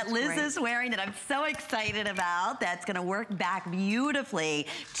that Liz is wearing that I'm so excited about. That's gonna work back beautifully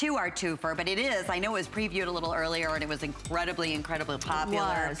to our twofer. But it is, I know it was previewed a little earlier and it was incredibly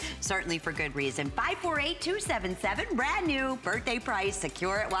popular. Certainly for good reason. 548-277, brand new birthday price.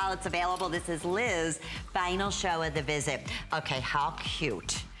 Secure it while it's available. This is Liz's final show of the visit. Okay, how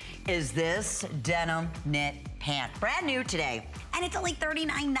cute is this denim knit pant. Brand new today. And it's only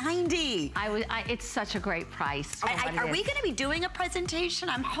 $39.90. It's such a great price. Are we going to be doing a presentation?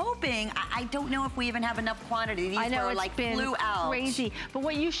 I'm hoping. I don't know if we even have enough quantity. These were like flew out. Crazy. But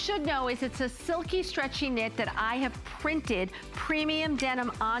what you should know is it's a silky, stretchy knit that I have printed premium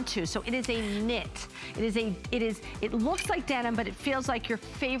denim onto. So it is a knit. It looks like denim, but it feels like your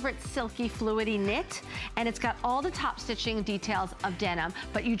favorite silky, fluidy knit. And it's got all the top stitching details of denim,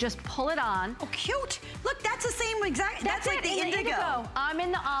 but you just pull it on. Oh, cute. Look, that's the same exact. That's like the indigo. I'm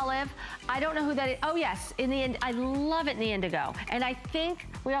in the olive. I don't know who that is. Oh, yes, in the I love it in the indigo. And I think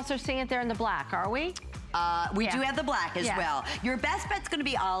we also see it there in the black, are we? We do have the black as well. Your best bet's gonna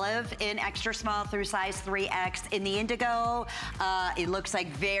be olive in extra small through size 3X. In the indigo, it looks like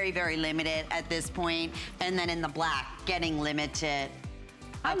very, very limited at this point. And then in the black, getting limited.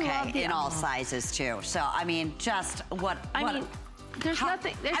 Okay, in all sizes too. So, I mean, just there's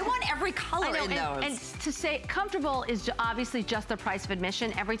nothing. I want every color in those. And to say comfortable is obviously just the price of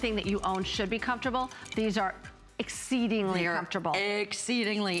admission. Everything that you own should be comfortable. These are exceedingly comfortable.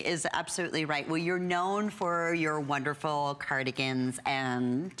 Exceedingly is absolutely right. Well, you're known for your wonderful cardigans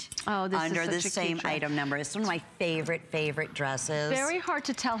and under the same item number. It's one of my favorite dresses. Very hard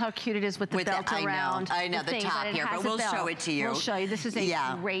to tell how cute it is with the belt around. I know the top here, but we'll show it to you. We'll show you. This is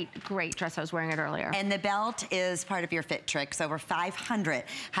a great dress. I was wearing it earlier. And the belt is part of your fit tricks. Over 500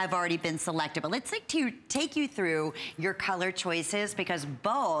 have already been selected. But let's take you through your color choices because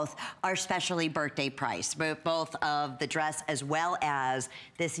both are specially birthday priced. Both of the dress as well as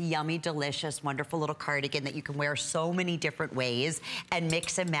this yummy, delicious, wonderful little cardigan that you can wear so many different ways and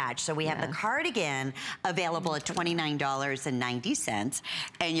mix and match. So we have the cardigan available at $29.90.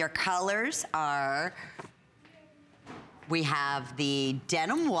 And your colors are, we have the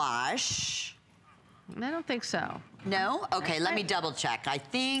denim wash. I don't think so. No? Okay, let me double check. I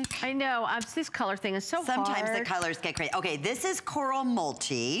know, this color thing is so hard. Sometimes the colors get crazy. Okay, this is coral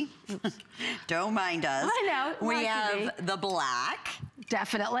multi. Don't mind us. I know. We have the black.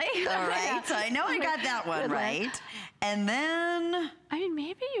 Definitely. All right, so I know I got that one right. And then... I mean,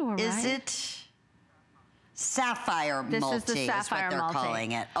 maybe you were right. Is it... Sapphire multi is the sapphire what they're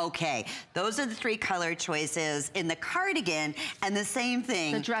calling it. Okay, those are the three color choices in the cardigan, and the same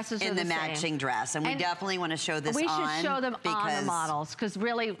thing in the matching dress. And we definitely want to show this on. We should show them on the models, because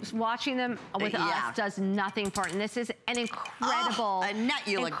really watching them with us does nothing for it. And this is an incredible, Annette,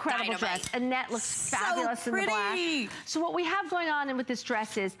 you look dynamite. Dress. Annette looks fabulous in the black. So what we have going on with this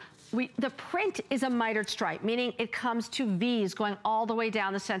dress is the print is a mitered stripe, meaning it comes to V's going all the way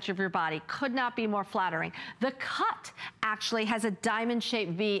down the center of your body. Could not be more flattering. The cut actually has a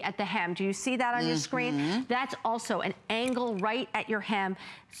diamond-shaped V at the hem. Do you see that on your screen? That's also an angle right at your hem.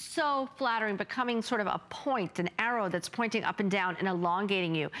 So flattering, becoming sort of a point, an arrow that's pointing up and down and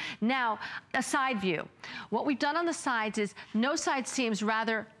elongating you. Now, a side view. What we've done on the sides is no side seams,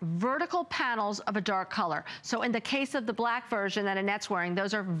 rather vertical panels of a dark color. So in the case of the black version that Annette's wearing,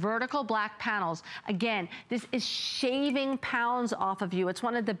 those are vertical black panels. Again, this is shaving pounds off of you. It's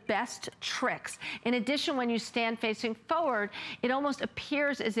one of the best tricks. In addition, when you stand facing forward, it almost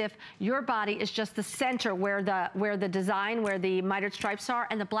appears as if your body is just the center where the mitered stripes are,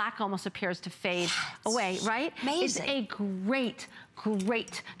 and the black almost appears to fade away, right? Amazing. It's a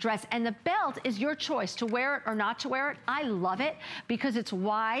great dress. And the belt is your choice to wear it or not to wear it. I love it because it's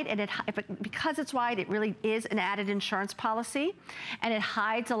wide, and because it's wide, it really is an added insurance policy, and it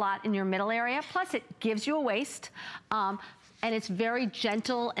hides a lot in your middle area. Plus, it gives you a waist. And it's very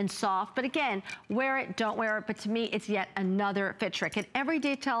gentle and soft. But again, wear it, don't wear it. But to me, it's yet another fit trick. And every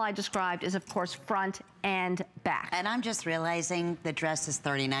detail I described is, of course, front and back. And I'm just realizing the dress is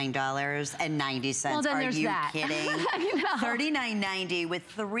 $39.90. Well, then Are there's you that. kidding? $39.90 with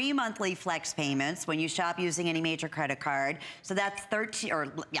 3 monthly flex payments when you shop using any major credit card. So that's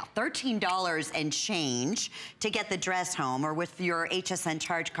 $13 and change to get the dress home, or with your HSN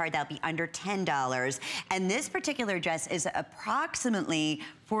charge card, that'll be under $10. And this particular dress is approximately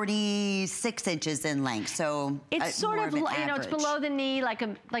 46 inches in length. So it's sort of, you know, it's below the knee, like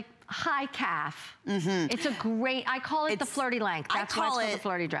high calf. It's a great, I call it the flirty length. That's why it's called the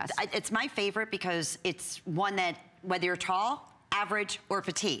flirty dress. It's my favorite because it's one that, whether you're tall, average, or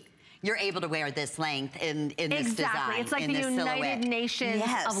petite, you're able to wear this length in this design. It's like the United Nations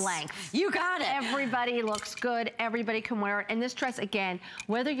of length. You got it. Everybody looks good. Everybody can wear it. And this dress, again,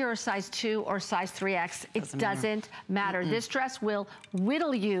 whether you're a size 2 or size 3X, it doesn't matter. This dress will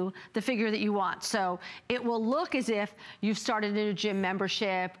whittle you the figure that you want. So it will look as if you've started a new gym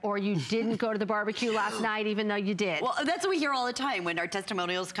membership, or you didn't go to the barbecue last night, even though you did. Well, that's what we hear all the time when our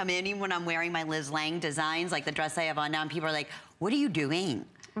testimonials come in, even when I'm wearing my Liz Lange designs, like the dress I have on now, and people are like, what are you doing?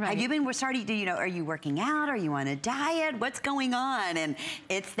 Right. Have you been starting to, are you working out? Are you on a diet? What's going on? And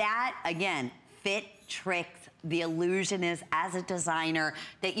it's that, again, fit tricks. The illusion is, as a designer,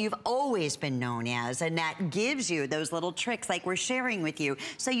 that you've always been known as, and that gives you those little tricks like we're sharing with you,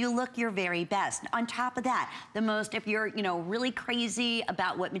 so you look your very best. On top of that, if you're, really crazy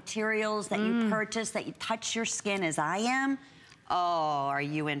about what materials that you purchase, that you touch your skin as I am, oh, are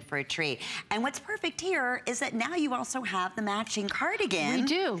you in for a treat? And what's perfect here is that now you also have the matching cardigan. We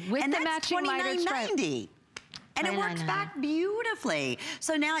do, with the matching mitered stripe. $29.90. And it works back beautifully.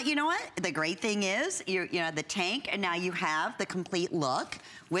 So now, you know what? The great thing is, you have the tank, and now you have the complete look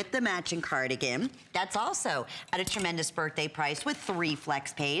with the matching cardigan. That's also at a tremendous birthday price with 3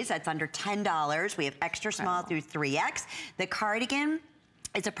 flex pays. That's under $10. We have extra small through 3X. The cardigan,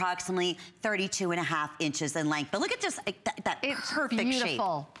 it's approximately 32.5 inches in length. But look at just that perfect shape. It's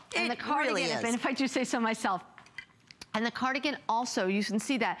beautiful. And the cardigan, really is. And if I do say so myself, and the cardigan also, you can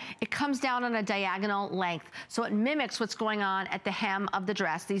see that, it comes down on a diagonal length. So it mimics what's going on at the hem of the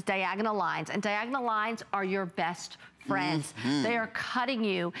dress, these diagonal lines. And diagonal lines are your best friends. They are cutting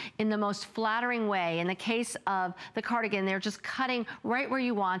you in the most flattering way. In the case of the cardigan, they're just cutting right where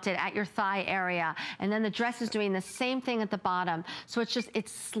you want it, at your thigh area. And then the dress is doing the same thing at the bottom. So it's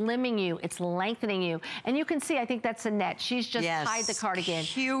slimming you, it's lengthening you. And you can see, I think that's Annette. She's just tied the cardigan.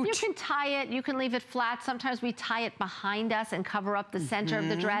 Cute. You can tie it, you can leave it flat. Sometimes we tie it behind us and cover up the center of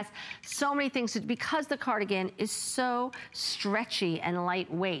the dress. So many things, because the cardigan is so stretchy and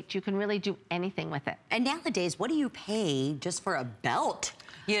lightweight, you can really do anything with it. And nowadays, what do you pay just for a belt?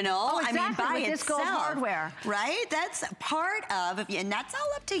 Oh, exactly. I mean, by with this gold hardware. Right? That's part of, and that's all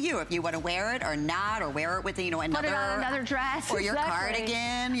up to you if you want to wear it or not, or wear it with, another. Put it on another dress. Or your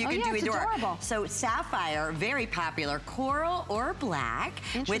cardigan. You can do it's either. Adorable. So sapphire, very popular. Coral or black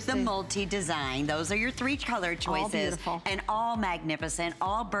with the multi-design. Those are your 3 color choices. All beautiful. And all magnificent,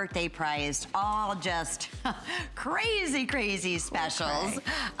 all birthday priced, all just crazy, crazy specials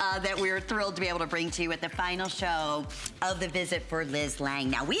that we're thrilled to be able to bring to you at the final show of the visit for Liz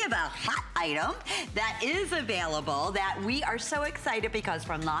Lange. Now, we have a hot item that is available that we are so excited because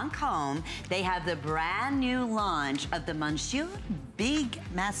from Lange, they have the brand new launch of the Monsieur Big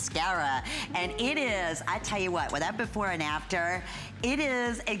Mascara. And it is, I tell you what, with that before and after, it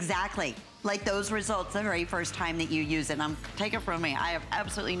is exactly like those results the very first time that you use it. Take it from me, I have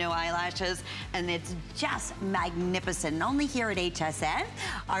absolutely no eyelashes, and it's just magnificent. And only here at HSN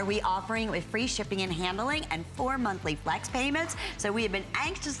are we offering with free shipping and handling and 4 monthly flex payments. So we have been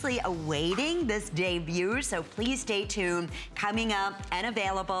anxiously awaiting this debut, so please stay tuned. Coming up and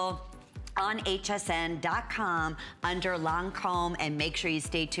available on hsn.com under Lange, and make sure you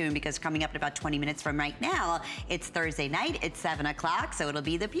stay tuned because coming up in about 20 minutes from right now, it's Thursday night, it's 7 o'clock, so it'll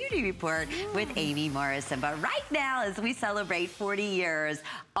be the Beauty Report with Amy Morrison. But right now, as we celebrate 40 years,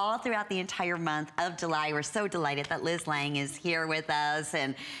 all throughout the entire month of July, we're so delighted that Liz Lange is here with us,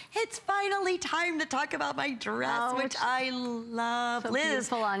 and it's finally time to talk about my dress, which I love. So Liz,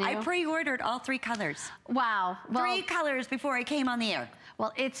 beautiful on you. I pre-ordered all 3 colors. Wow. Well, 3 colors before I came on the air.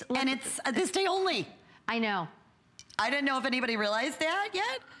 Well, it's this day only. I know. I didn't know if anybody realized that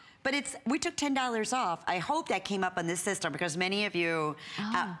yet, but we took $10 off. I hope that came up on this system because many of you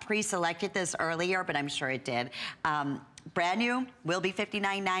pre-selected this earlier, but I'm sure it did. Brand new will be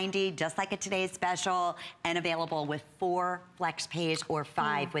 $59.90, just like a today's special, and available with 4 flex pays or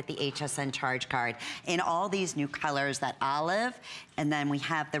 5 with the HSN charge card. In all these new colors, that olive, and then we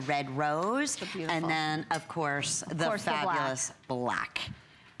have the red rose, and then, of course, the fabulous black.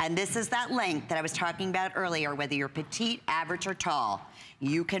 And this is that length that I was talking about earlier, whether you're petite, average, or tall.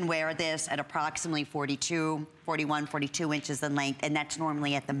 You can wear this at approximately 42 inches in length, and that's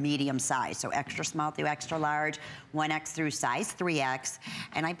normally at the medium size. So extra small through extra large, 1X through size 3X.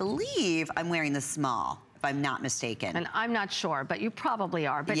 And I believe I'm wearing the small, if I'm not mistaken. And I'm not sure, but you probably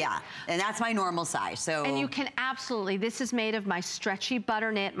are. But yeah, and that's my normal size. So. And you can absolutely, this is made of my stretchy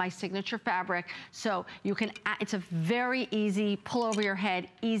butter knit, my signature fabric. So you can, it's a very easy pull over your head,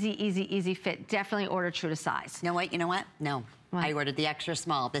 easy fit. Definitely order true to size. You know what? No. What? I ordered the extra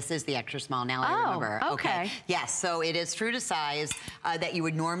small. This is the extra small. Now I remember. Okay. Yes, so it is true to size that you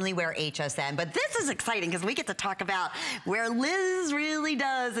would normally wear HSN. But this is exciting because we get to talk about where Liz really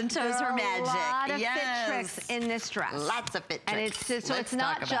does and shows her magic. A lot of fit tricks in this dress. Lots of fit tricks. And it's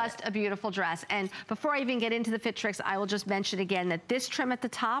not just a beautiful dress. And before I even get into the fit tricks, I will just mention again that this trim at the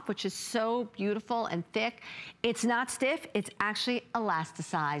top, which is so beautiful and thick, it's not stiff. It's actually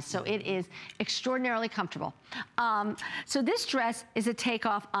elasticized. So it is extraordinarily comfortable. So this This dress is a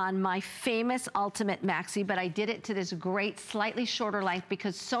takeoff on my famous Ultimate Maxi, but I did it to this great, slightly shorter length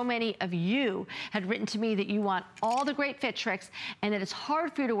because so many of you had written to me that you want all the great fit tricks and that it's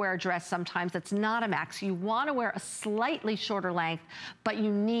hard for you to wear a dress sometimes that's not a maxi. You want to wear a slightly shorter length, but you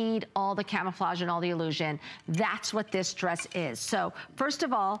need all the camouflage and all the illusion. That's what this dress is. So first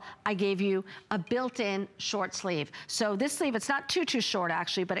of all, I gave you a built-in short sleeve. So this sleeve, it's not too short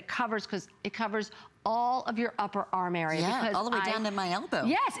actually, but it covers, because it covers all of your upper arm area. Yeah, because all the way down to my elbow.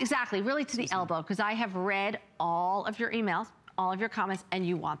 Yes, exactly, really to the elbow, because I have read all of your emails, all of your comments, and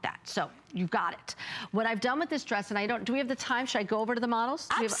you want that. So you've got it. What I've done with this dress, and do we have the time? Should I go over to the models?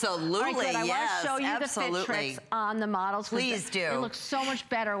 Absolutely, all right, good. I want to show you absolutely. the fit tricks on the models. Please do. It looks so much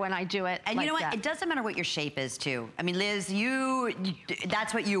better when I do it. And like you know what? that. It doesn't matter what your shape is, too. I mean, Liz,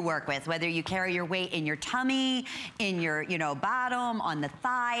 that's what you work with. Whether you carry your weight in your tummy, in your, bottom, on the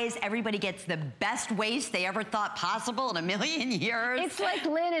thighs. Everybody gets the best waist they ever thought possible in a million years. It's like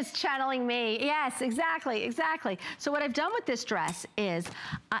Lynn is channeling me. Yes, exactly, exactly. So what I've done with this dress is,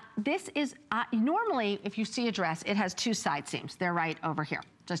 normally, if you see a dress, it has two side seams. They're right over here.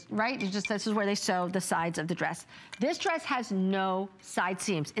 This is where they sew the sides of the dress. This dress has no side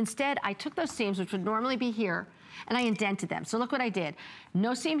seams. Instead, I took those seams, which would normally be here, and I indented them. So look what I did.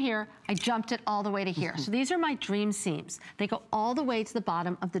 No seam here, I jumped it all the way to here. So these are my dream seams. They go all the way to the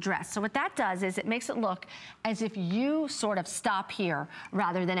bottom of the dress. So what that does is it makes it look as if you sort of stop here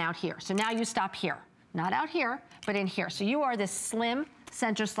rather than out here. So now you stop here. Not out here, but in here. So you are this slim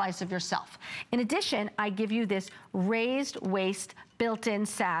center slice of yourself. In addition, I give you this raised waist built-in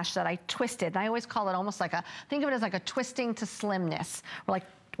sash that I twisted. And I always call it almost like think of it as like a twisting to slimness, or like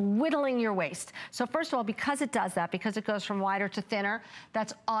whittling your waist. So first of all, because it does that, because it goes from wider to thinner,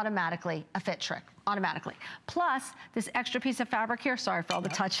 that's automatically a fit trick, automatically. Plus, this extra piece of fabric here, sorry for all the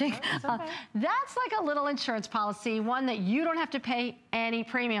touching, that's like a little insurance policy, one that you don't have to pay any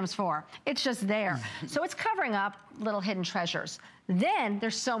premiums for. It's just there. So it's covering up little hidden treasures. Then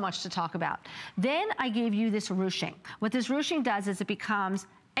there's so much to talk about. Then I gave you this ruching. What this ruching does is it becomes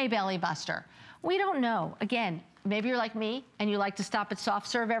a belly buster. We don't know. Again, maybe you're like me and you like to stop at soft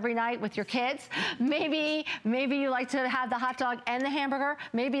serve every night with your kids. Maybe you like to have the hot dog and the hamburger.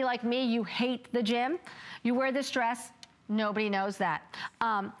 Maybe like me, you hate the gym. You wear this dress, nobody knows that.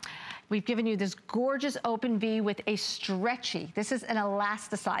 We've given you this gorgeous open V with a stretchy. This is an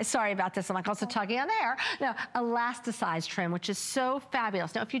elasticized. Sorry about this, I'm like also tugging on the hair. No, elasticized trim, which is so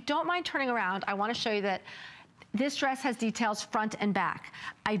fabulous. Now, if you don't mind turning around, I want to show you that this dress has details front and back.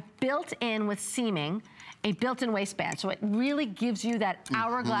 I built in with seaming a built-in waistband, so it really gives you that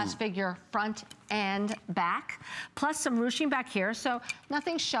hourglass figure front and back, plus some ruching back here, so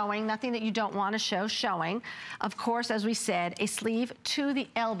nothing showing, nothing that you don't want to show showing. Of course, as we said, a sleeve to the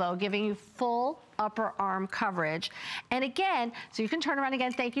elbow, giving you full upper arm coverage. And again, so you can turn around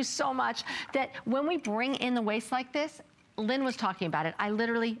again, thank you so much, that when we bring in the waist like this, Lynn was talking about it, I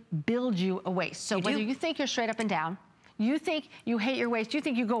literally build you a waist. So whether you think you're straight up and down, you think you hate your waist, you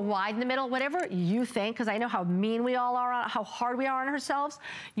think you go wide in the middle, whatever you think, because I know how mean we all are, how hard we are on ourselves,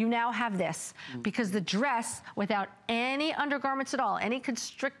 you now have this. Because the dress, without any undergarments at all, any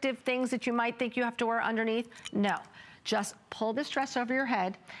constrictive things that you might think you have to wear underneath, no. Just pull this dress over your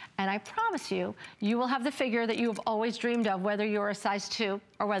head, and I promise you, you will have the figure that you have always dreamed of, whether you're a size 2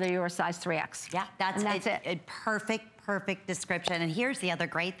 or whether you're a size 3X. Yeah, that's it. A perfect description. And here's the other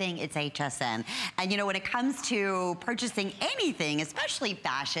great thing, it's HSN. And you know, when it comes to purchasing anything, especially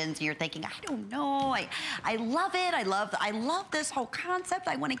fashions, you're thinking, I don't know, I love it, I love this whole concept,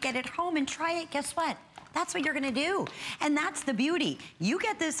 I want to get it home and try it. Guess what? That's what you're gonna do. And that's the beauty. You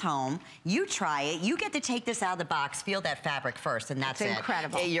get this home, you try it, you get to take this out of the box, feel that fabric first, and that's it. It's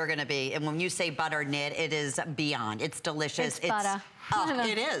incredible. You're gonna be, and when you say butter knit, it is beyond. It's delicious. It's butter. Oh,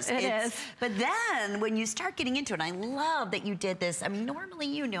 it is. It is. But then when you start getting into it, and I love that you did this. I mean, normally,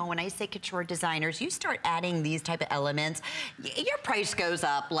 you know, when I say couture designers, you start adding these type of elements, your price goes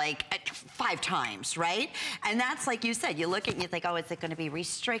up like 5 times, right? And that's like you said, you look at it and you think, oh, is it going to be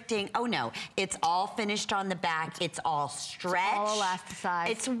restricting? Oh, no. It's all finished on the back. It's all stretched. It's all elasticized.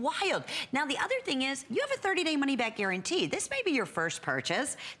 It's wild. Now, the other thing is, you have a 30-day money-back guarantee. This may be your first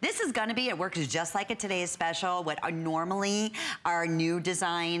purchase. This is going to be, it works just like a Today's Special, what are normally our new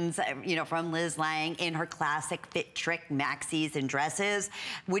designs, you know, from Liz Lange in her classic fit trick maxis and dresses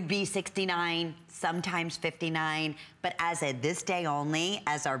would be $69, sometimes $59, but as of this day only,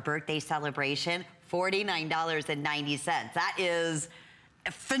 as our birthday celebration, $49.90. That is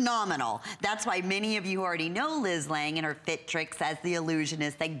phenomenal. That's why many of you already know Liz Lange and her fit tricks as the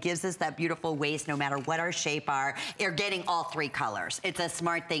illusionist that gives us that beautiful waist no matter what our shape are. You're getting all 3 colors. It's a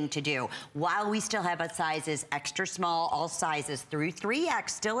smart thing to do. While we still have sizes extra small, all sizes through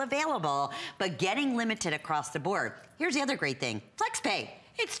 3X still available, but getting limited across the board. Here's the other great thing, FlexPay.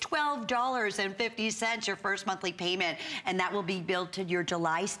 It's $12.50 your first monthly payment, and that will be billed to your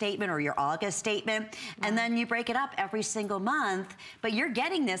July statement or your August statement, and then you break it up every single month, but you're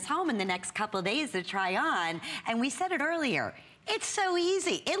getting this home in the next couple of days to try on, and we said it earlier. It's so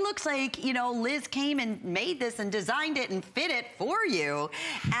easy. It looks like, you know, Liz came and made this and designed it and fit it for you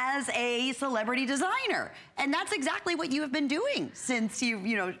as a celebrity designer. And that's exactly what you have been doing since you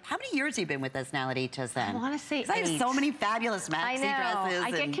know, how many years have you been with us now at HSN? I want to say 8. I have so many fabulous maxi dresses.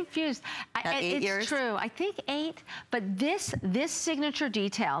 I get confused. It's true. I think 8, but this signature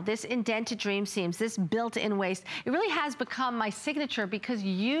detail, this indented dream seams, this built-in waist, it really has become my signature because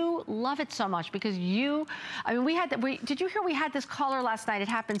you love it so much. Because you, I mean, did you hear we had this caller last night? It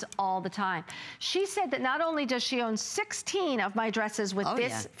happens all the time. She said that not only does she own 16 of my dresses with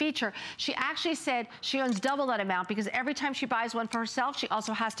this feature, she actually said she owns double that amount because every time she buys one for herself, she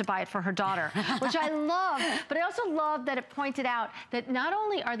also has to buy it for her daughter, which I love. But I also love that it pointed out that not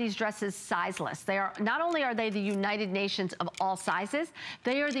only are these dresses sizeless, not only are they the United Nations of all sizes,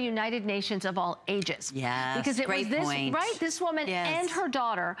 they are the United Nations of all ages. Yes, because it was this, right? This woman and her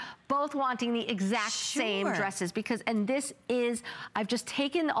daughter both wanting the exact same dresses and this is, I've just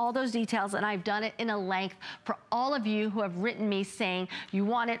taken all those details and I've done it in a length for all of you who have written me saying you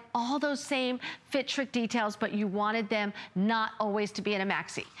wanted all those same fit trick details, but you wanted them not always to be in a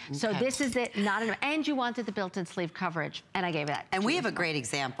maxi. So this is it, and you wanted the built-in sleeve coverage, and I gave that. And we have a great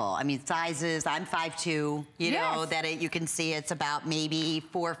example. I mean, sizes, I'm 5'2", you know, that you can see it's about maybe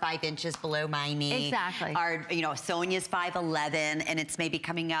 4 or 5 inches below my knee. Exactly. Our, you know, Sonia's 5'11", and it's maybe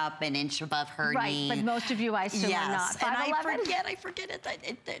coming up an inch above her knee. Right, but most of you, I assume, are not. 5'11"? And I forget it.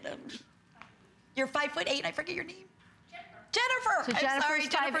 You're 5'8", I forget your name. Jennifer. So I'm sorry,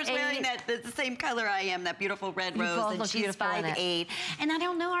 Jennifer's 5'8". wearing the same color I am, that beautiful red rose, and she's 5'8". And I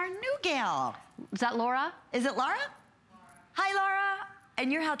don't know our new gal. Is that Laura? Is it Laura? Hi, Laura.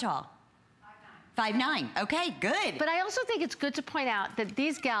 And you're how tall? 5'9". Okay, good. But I also think it's good to point out that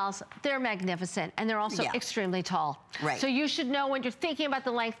these gals, they're magnificent and they're also extremely tall. Right. So you should know when you're thinking about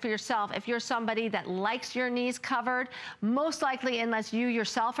the length for yourself, if you're somebody that likes your knees covered, most likely unless you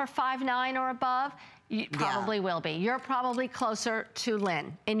yourself are 5'9" or above, you probably will be. You're probably closer to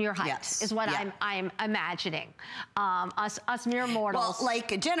Lynn in your height, is what I'm imagining. Us mere mortals. Well,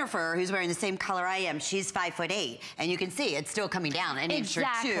 like Jennifer, who's wearing the same color I am, she's 5'8", and you can see it's still coming down an inch or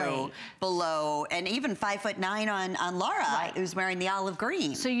 2 below, and even 5'9" on Laura, who's wearing the olive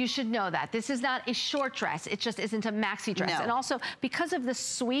green. So you should know that. This is not a short dress. It just isn't a maxi dress. And also, because of the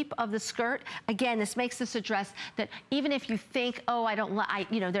sweep of the skirt, again, this makes this a dress that even if you think, oh, I don't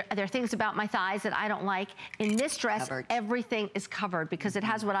like, you know, there are things about my thighs that I don't like. In this dress, everything is covered because it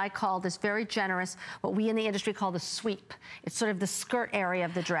has what I call this very generous, what we in the industry call the sweep. It's sort of the skirt area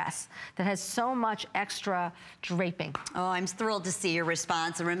of the dress that has so much extra draping. Oh, I'm thrilled to see your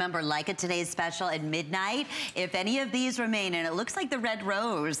response. And remember, like at today's special at midnight, if any of these remain, and it looks like the red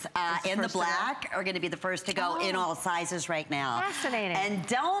rose and the black are going to be the first to go in all sizes right now. Fascinating. And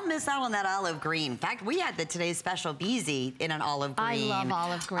don't miss out on that olive green. In fact, we had the today's special Bzees in an olive green. I love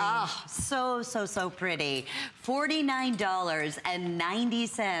olive green. Oh, so pretty.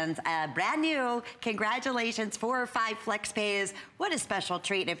 $49.90. Brand new. Congratulations. 4 or 5 flex pays. What a special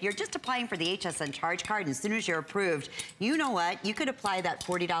treat. If you're just applying for the HSN charge card, and as soon as you're approved, you know what? You could apply that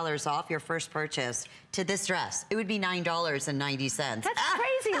 $40 off your first purchase to this dress. It would be $9.90. That's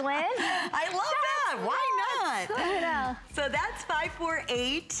crazy, Lynn. I love that. Why not? I know. So that's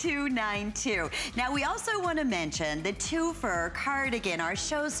 548292. Now, we also want to mention the 2-fur cardigan, our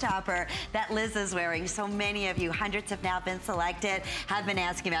showstopper that Liz is wearing. So many of you, hundreds have now been selected, have been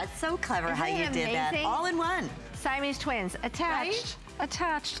asking about. It's so clever how you did that. All in one. Siamese twins, attached.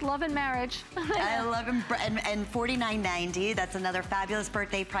 Attached, love and marriage. I love them. And $49.90, that's another fabulous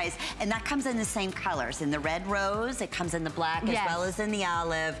birthday price. And that comes in the same colors. In the red rose, it comes in the black as well as in the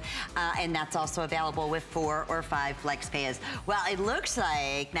olive. And that's also available with 4 or 5 flex pays. Well, it looks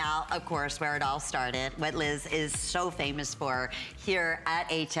like now, of course, where it all started, what Liz is so famous for here at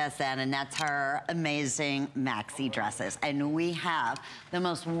HSN, and that's her amazing maxi dresses. And we have the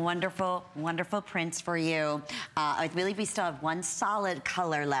most wonderful, wonderful prints for you. I believe we still have one solid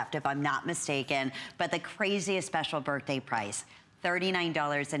color left, if I'm not mistaken, but the craziest special birthday price,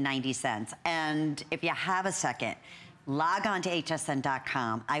 $39.90. And if you have a second, log on to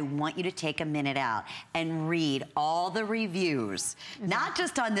hsn.com. I want you to take a minute out and read all the reviews, not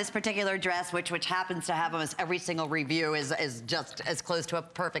just on this particular dress, which happens to have almost every single review is just as close to a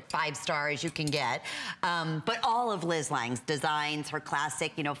perfect 5-star as you can get, but all of Liz Lange's designs, her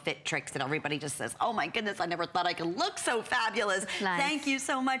classic, you know, fit tricks, and everybody just says, oh my goodness, I never thought I could look so fabulous. Nice. Thank you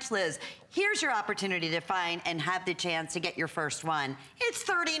so much, Liz. Here's your opportunity to find and have the chance to get your first one. It's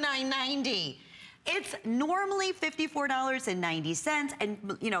 $39.90. It's normally $54.90,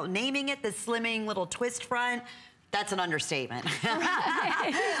 and you know, naming it the slimming little twist front, that's an understatement.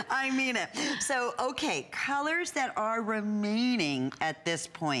 I mean it. So, okay, colors that are remaining at this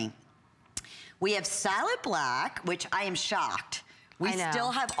point. We have solid black, which I am shocked. We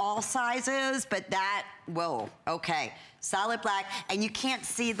still have all sizes, but that, whoa, okay. Solid black, and you can't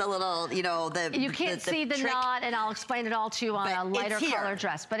see the little, you know, You can't see the knot, and I'll explain it all to you on a lighter color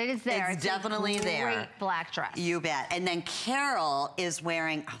dress, but it is there. It's definitely there. Great black dress. You bet. And then Carol is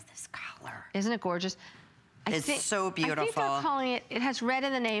wearing, oh, this color. Isn't it gorgeous? It's so beautiful. I think they're calling it, it has red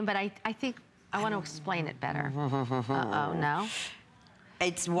in the name, but I think I want to explain it better. Uh-oh, no?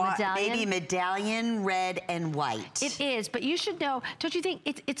 It's baby medallion, red and white. It is, but you should know. Don't you think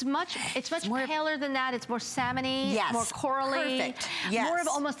it's much more paler than that? It's more salmony, more corally, perfect. More of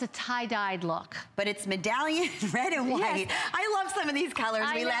almost a tie-dyed look. But it's medallion, red and white. Yes. I love some of these colors.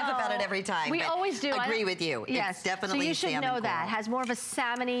 We laugh about it every time. We always do. I agree with you. Yes, it's definitely so you should know coral. that. It has more of a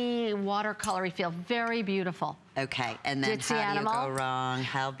salmony, watercolory feel. Very beautiful. Okay, and then how do you go wrong?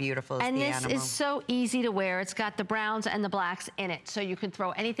 How beautiful is the animal? And this is so easy to wear. It's got the browns and the blacks in it, so you can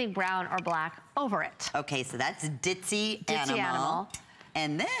throw anything brown or black over it. Okay, so that's Ditzy Animal.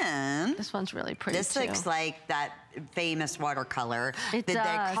 And then... This one's really pretty, This looks like that famous watercolor. It does.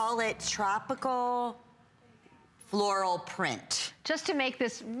 They call it Tropical Floral Print. Just to make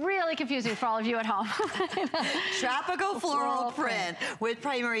this really confusing for all of you at home. Tropical floral print with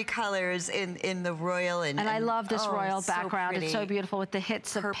primary colors in the royal and I love this royal background. So it's so beautiful with the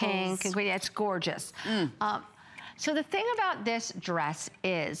hits of pink and green. It's gorgeous. So the thing about this dress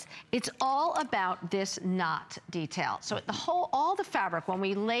is it's all about this knot detail. So all the fabric, when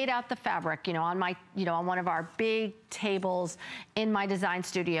we laid out the fabric, you know, on one of our big tables in my design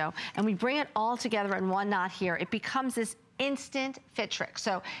studio, and we bring it all together in one knot here, it becomes this instant fit trick.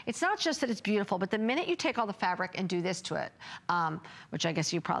 So it's not just that it's beautiful, but the minute you take all the fabric and do this to it, which I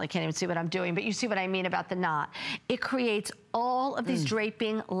guess you probably can't even see what I'm doing, but you see what I mean about the knot. It creates all of these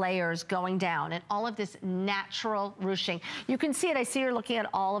draping layers going down and all of this natural ruching. You can see it. I see you're looking at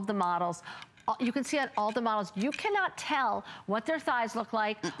all of the models. You can see on all the models, you cannot tell what their thighs look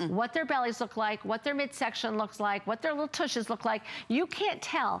like, what their bellies look like, what their midsection looks like, what their little tushes look like. You can't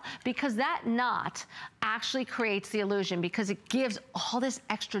tell because that knot actually creates the illusion because it gives all this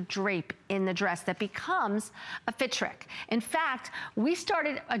extra drape in the dress that becomes a fit trick. In fact, we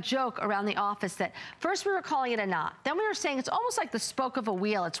started a joke around the office that first we were calling it a knot. Then we were saying it's almost like the spoke of a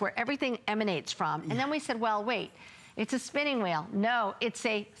wheel. It's where everything emanates from. And then we said, well, wait. It's a spinning wheel. No, it's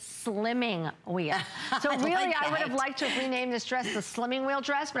a slimming wheel. So really, I would have liked to have renamed this dress the slimming wheel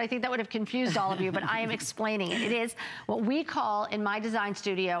dress, but I think that would have confused all of you, but I am explaining it. It is what we call in my design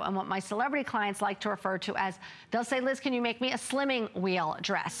studio and what my celebrity clients like to refer to as, they'll say, Liz, can you make me a slimming wheel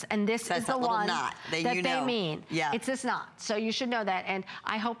dress? And this is the one that they mean. Yeah. It's this knot. So you should know that. And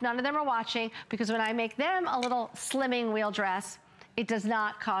I hope none of them are watching because when I make them a little slimming wheel dress, it does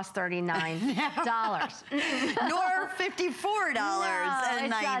not cost $39. Nor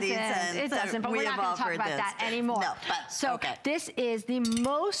 $54.90. It doesn't, but we're not going to talk about that anymore. No, but, this is the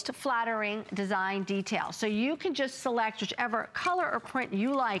most flattering design detail. So you can just select whichever color or print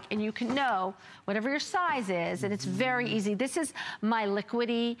you like, and you can know whatever your size is, and it's very easy. This is my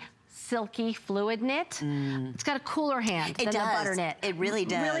liquidy, silky fluid knit. It's got a cooler hand than the butter knit. It really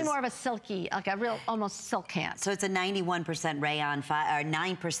does. Really more of a silky, like a real almost silk hand. So it's a 91% rayon, or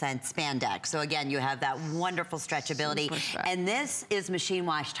 9% spandex. So again, you have that wonderful stretchability. And this is machine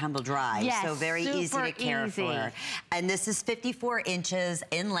wash, tumble dry. Yes, so very easy to care for. And this is 54 inches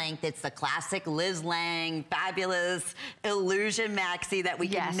in length. It's the classic Liz Lange, fabulous illusion maxi that we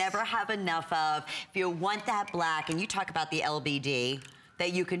can never have enough of. If you want that black, and you talk about the LBD,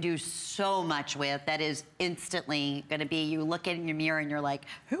 that you can do so much with, that is instantly gonna be, you look in your mirror and you're like,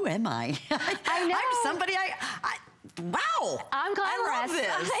 who am I? I know. I'm somebody, wow. I'm glamorous. I love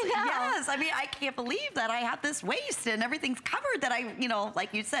this. I know. Yes, I mean, I can't believe that I have this waist and everything's covered that I, you know,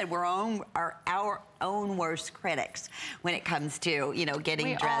 like you said, we're our own worst critics when it comes to, you know,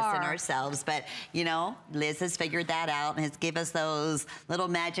 getting dressed in ourselves. But, you know, Liz has figured that out and has given us those little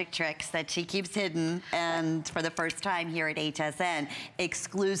magic tricks that she keeps hidden. And for the first time here at HSN,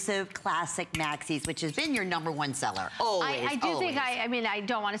 exclusive classic maxis, which has been your #1 seller. Always, I do think, I mean, I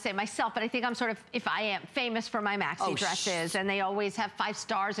don't want to say myself, but I think I'm sort of, if I am famous for my maxi dresses, and they always have 5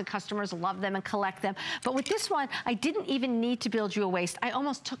 stars and customers love them and collect them. But with this one, I didn't even need to build you a waist. I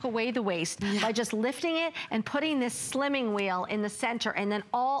almost took away the waist by just lifting it and putting this slimming wheel in the center and then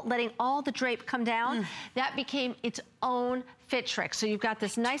letting all the drape come down. That became its own fit trick. So you've got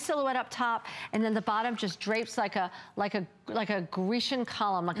this nice silhouette up top, and then the bottom just drapes like a Grecian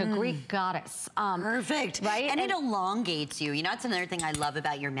column, like a Greek goddess. Perfect. Right? And it elongates you. You know, that's another thing I love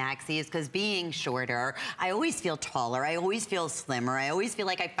about your maxi is because being shorter, I always feel taller. I always feel slimmer. I always feel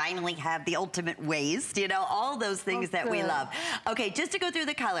like I finally have the ultimate waist. You know, all those things that we love. Okay, just to go through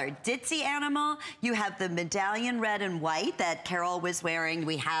the color. Ditzy Animal, you have the medallion red and white that Carol was wearing.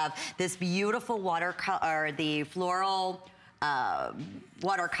 We have this beautiful watercolor, the floral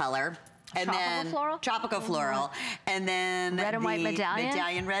watercolor. And tropical floral. And then red and white medallion.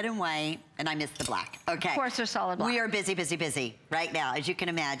 Medallion red and white. And I missed the black. Okay. Of course, they're solid black. We are busy, busy, busy right now, as you can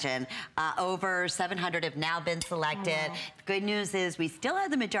imagine. Over 700 have now been selected. Oh, wow. The good news is we still have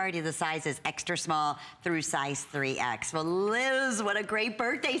the majority of the sizes extra small through size 3X. Well, Liz, what a great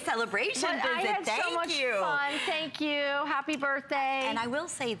birthday celebration visit. I had Thank so much you. fun. Thank you. Happy birthday. And I will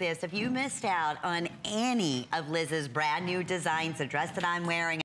say this, if you missed out on any of Liz's brand new designs, the dress that I'm wearing,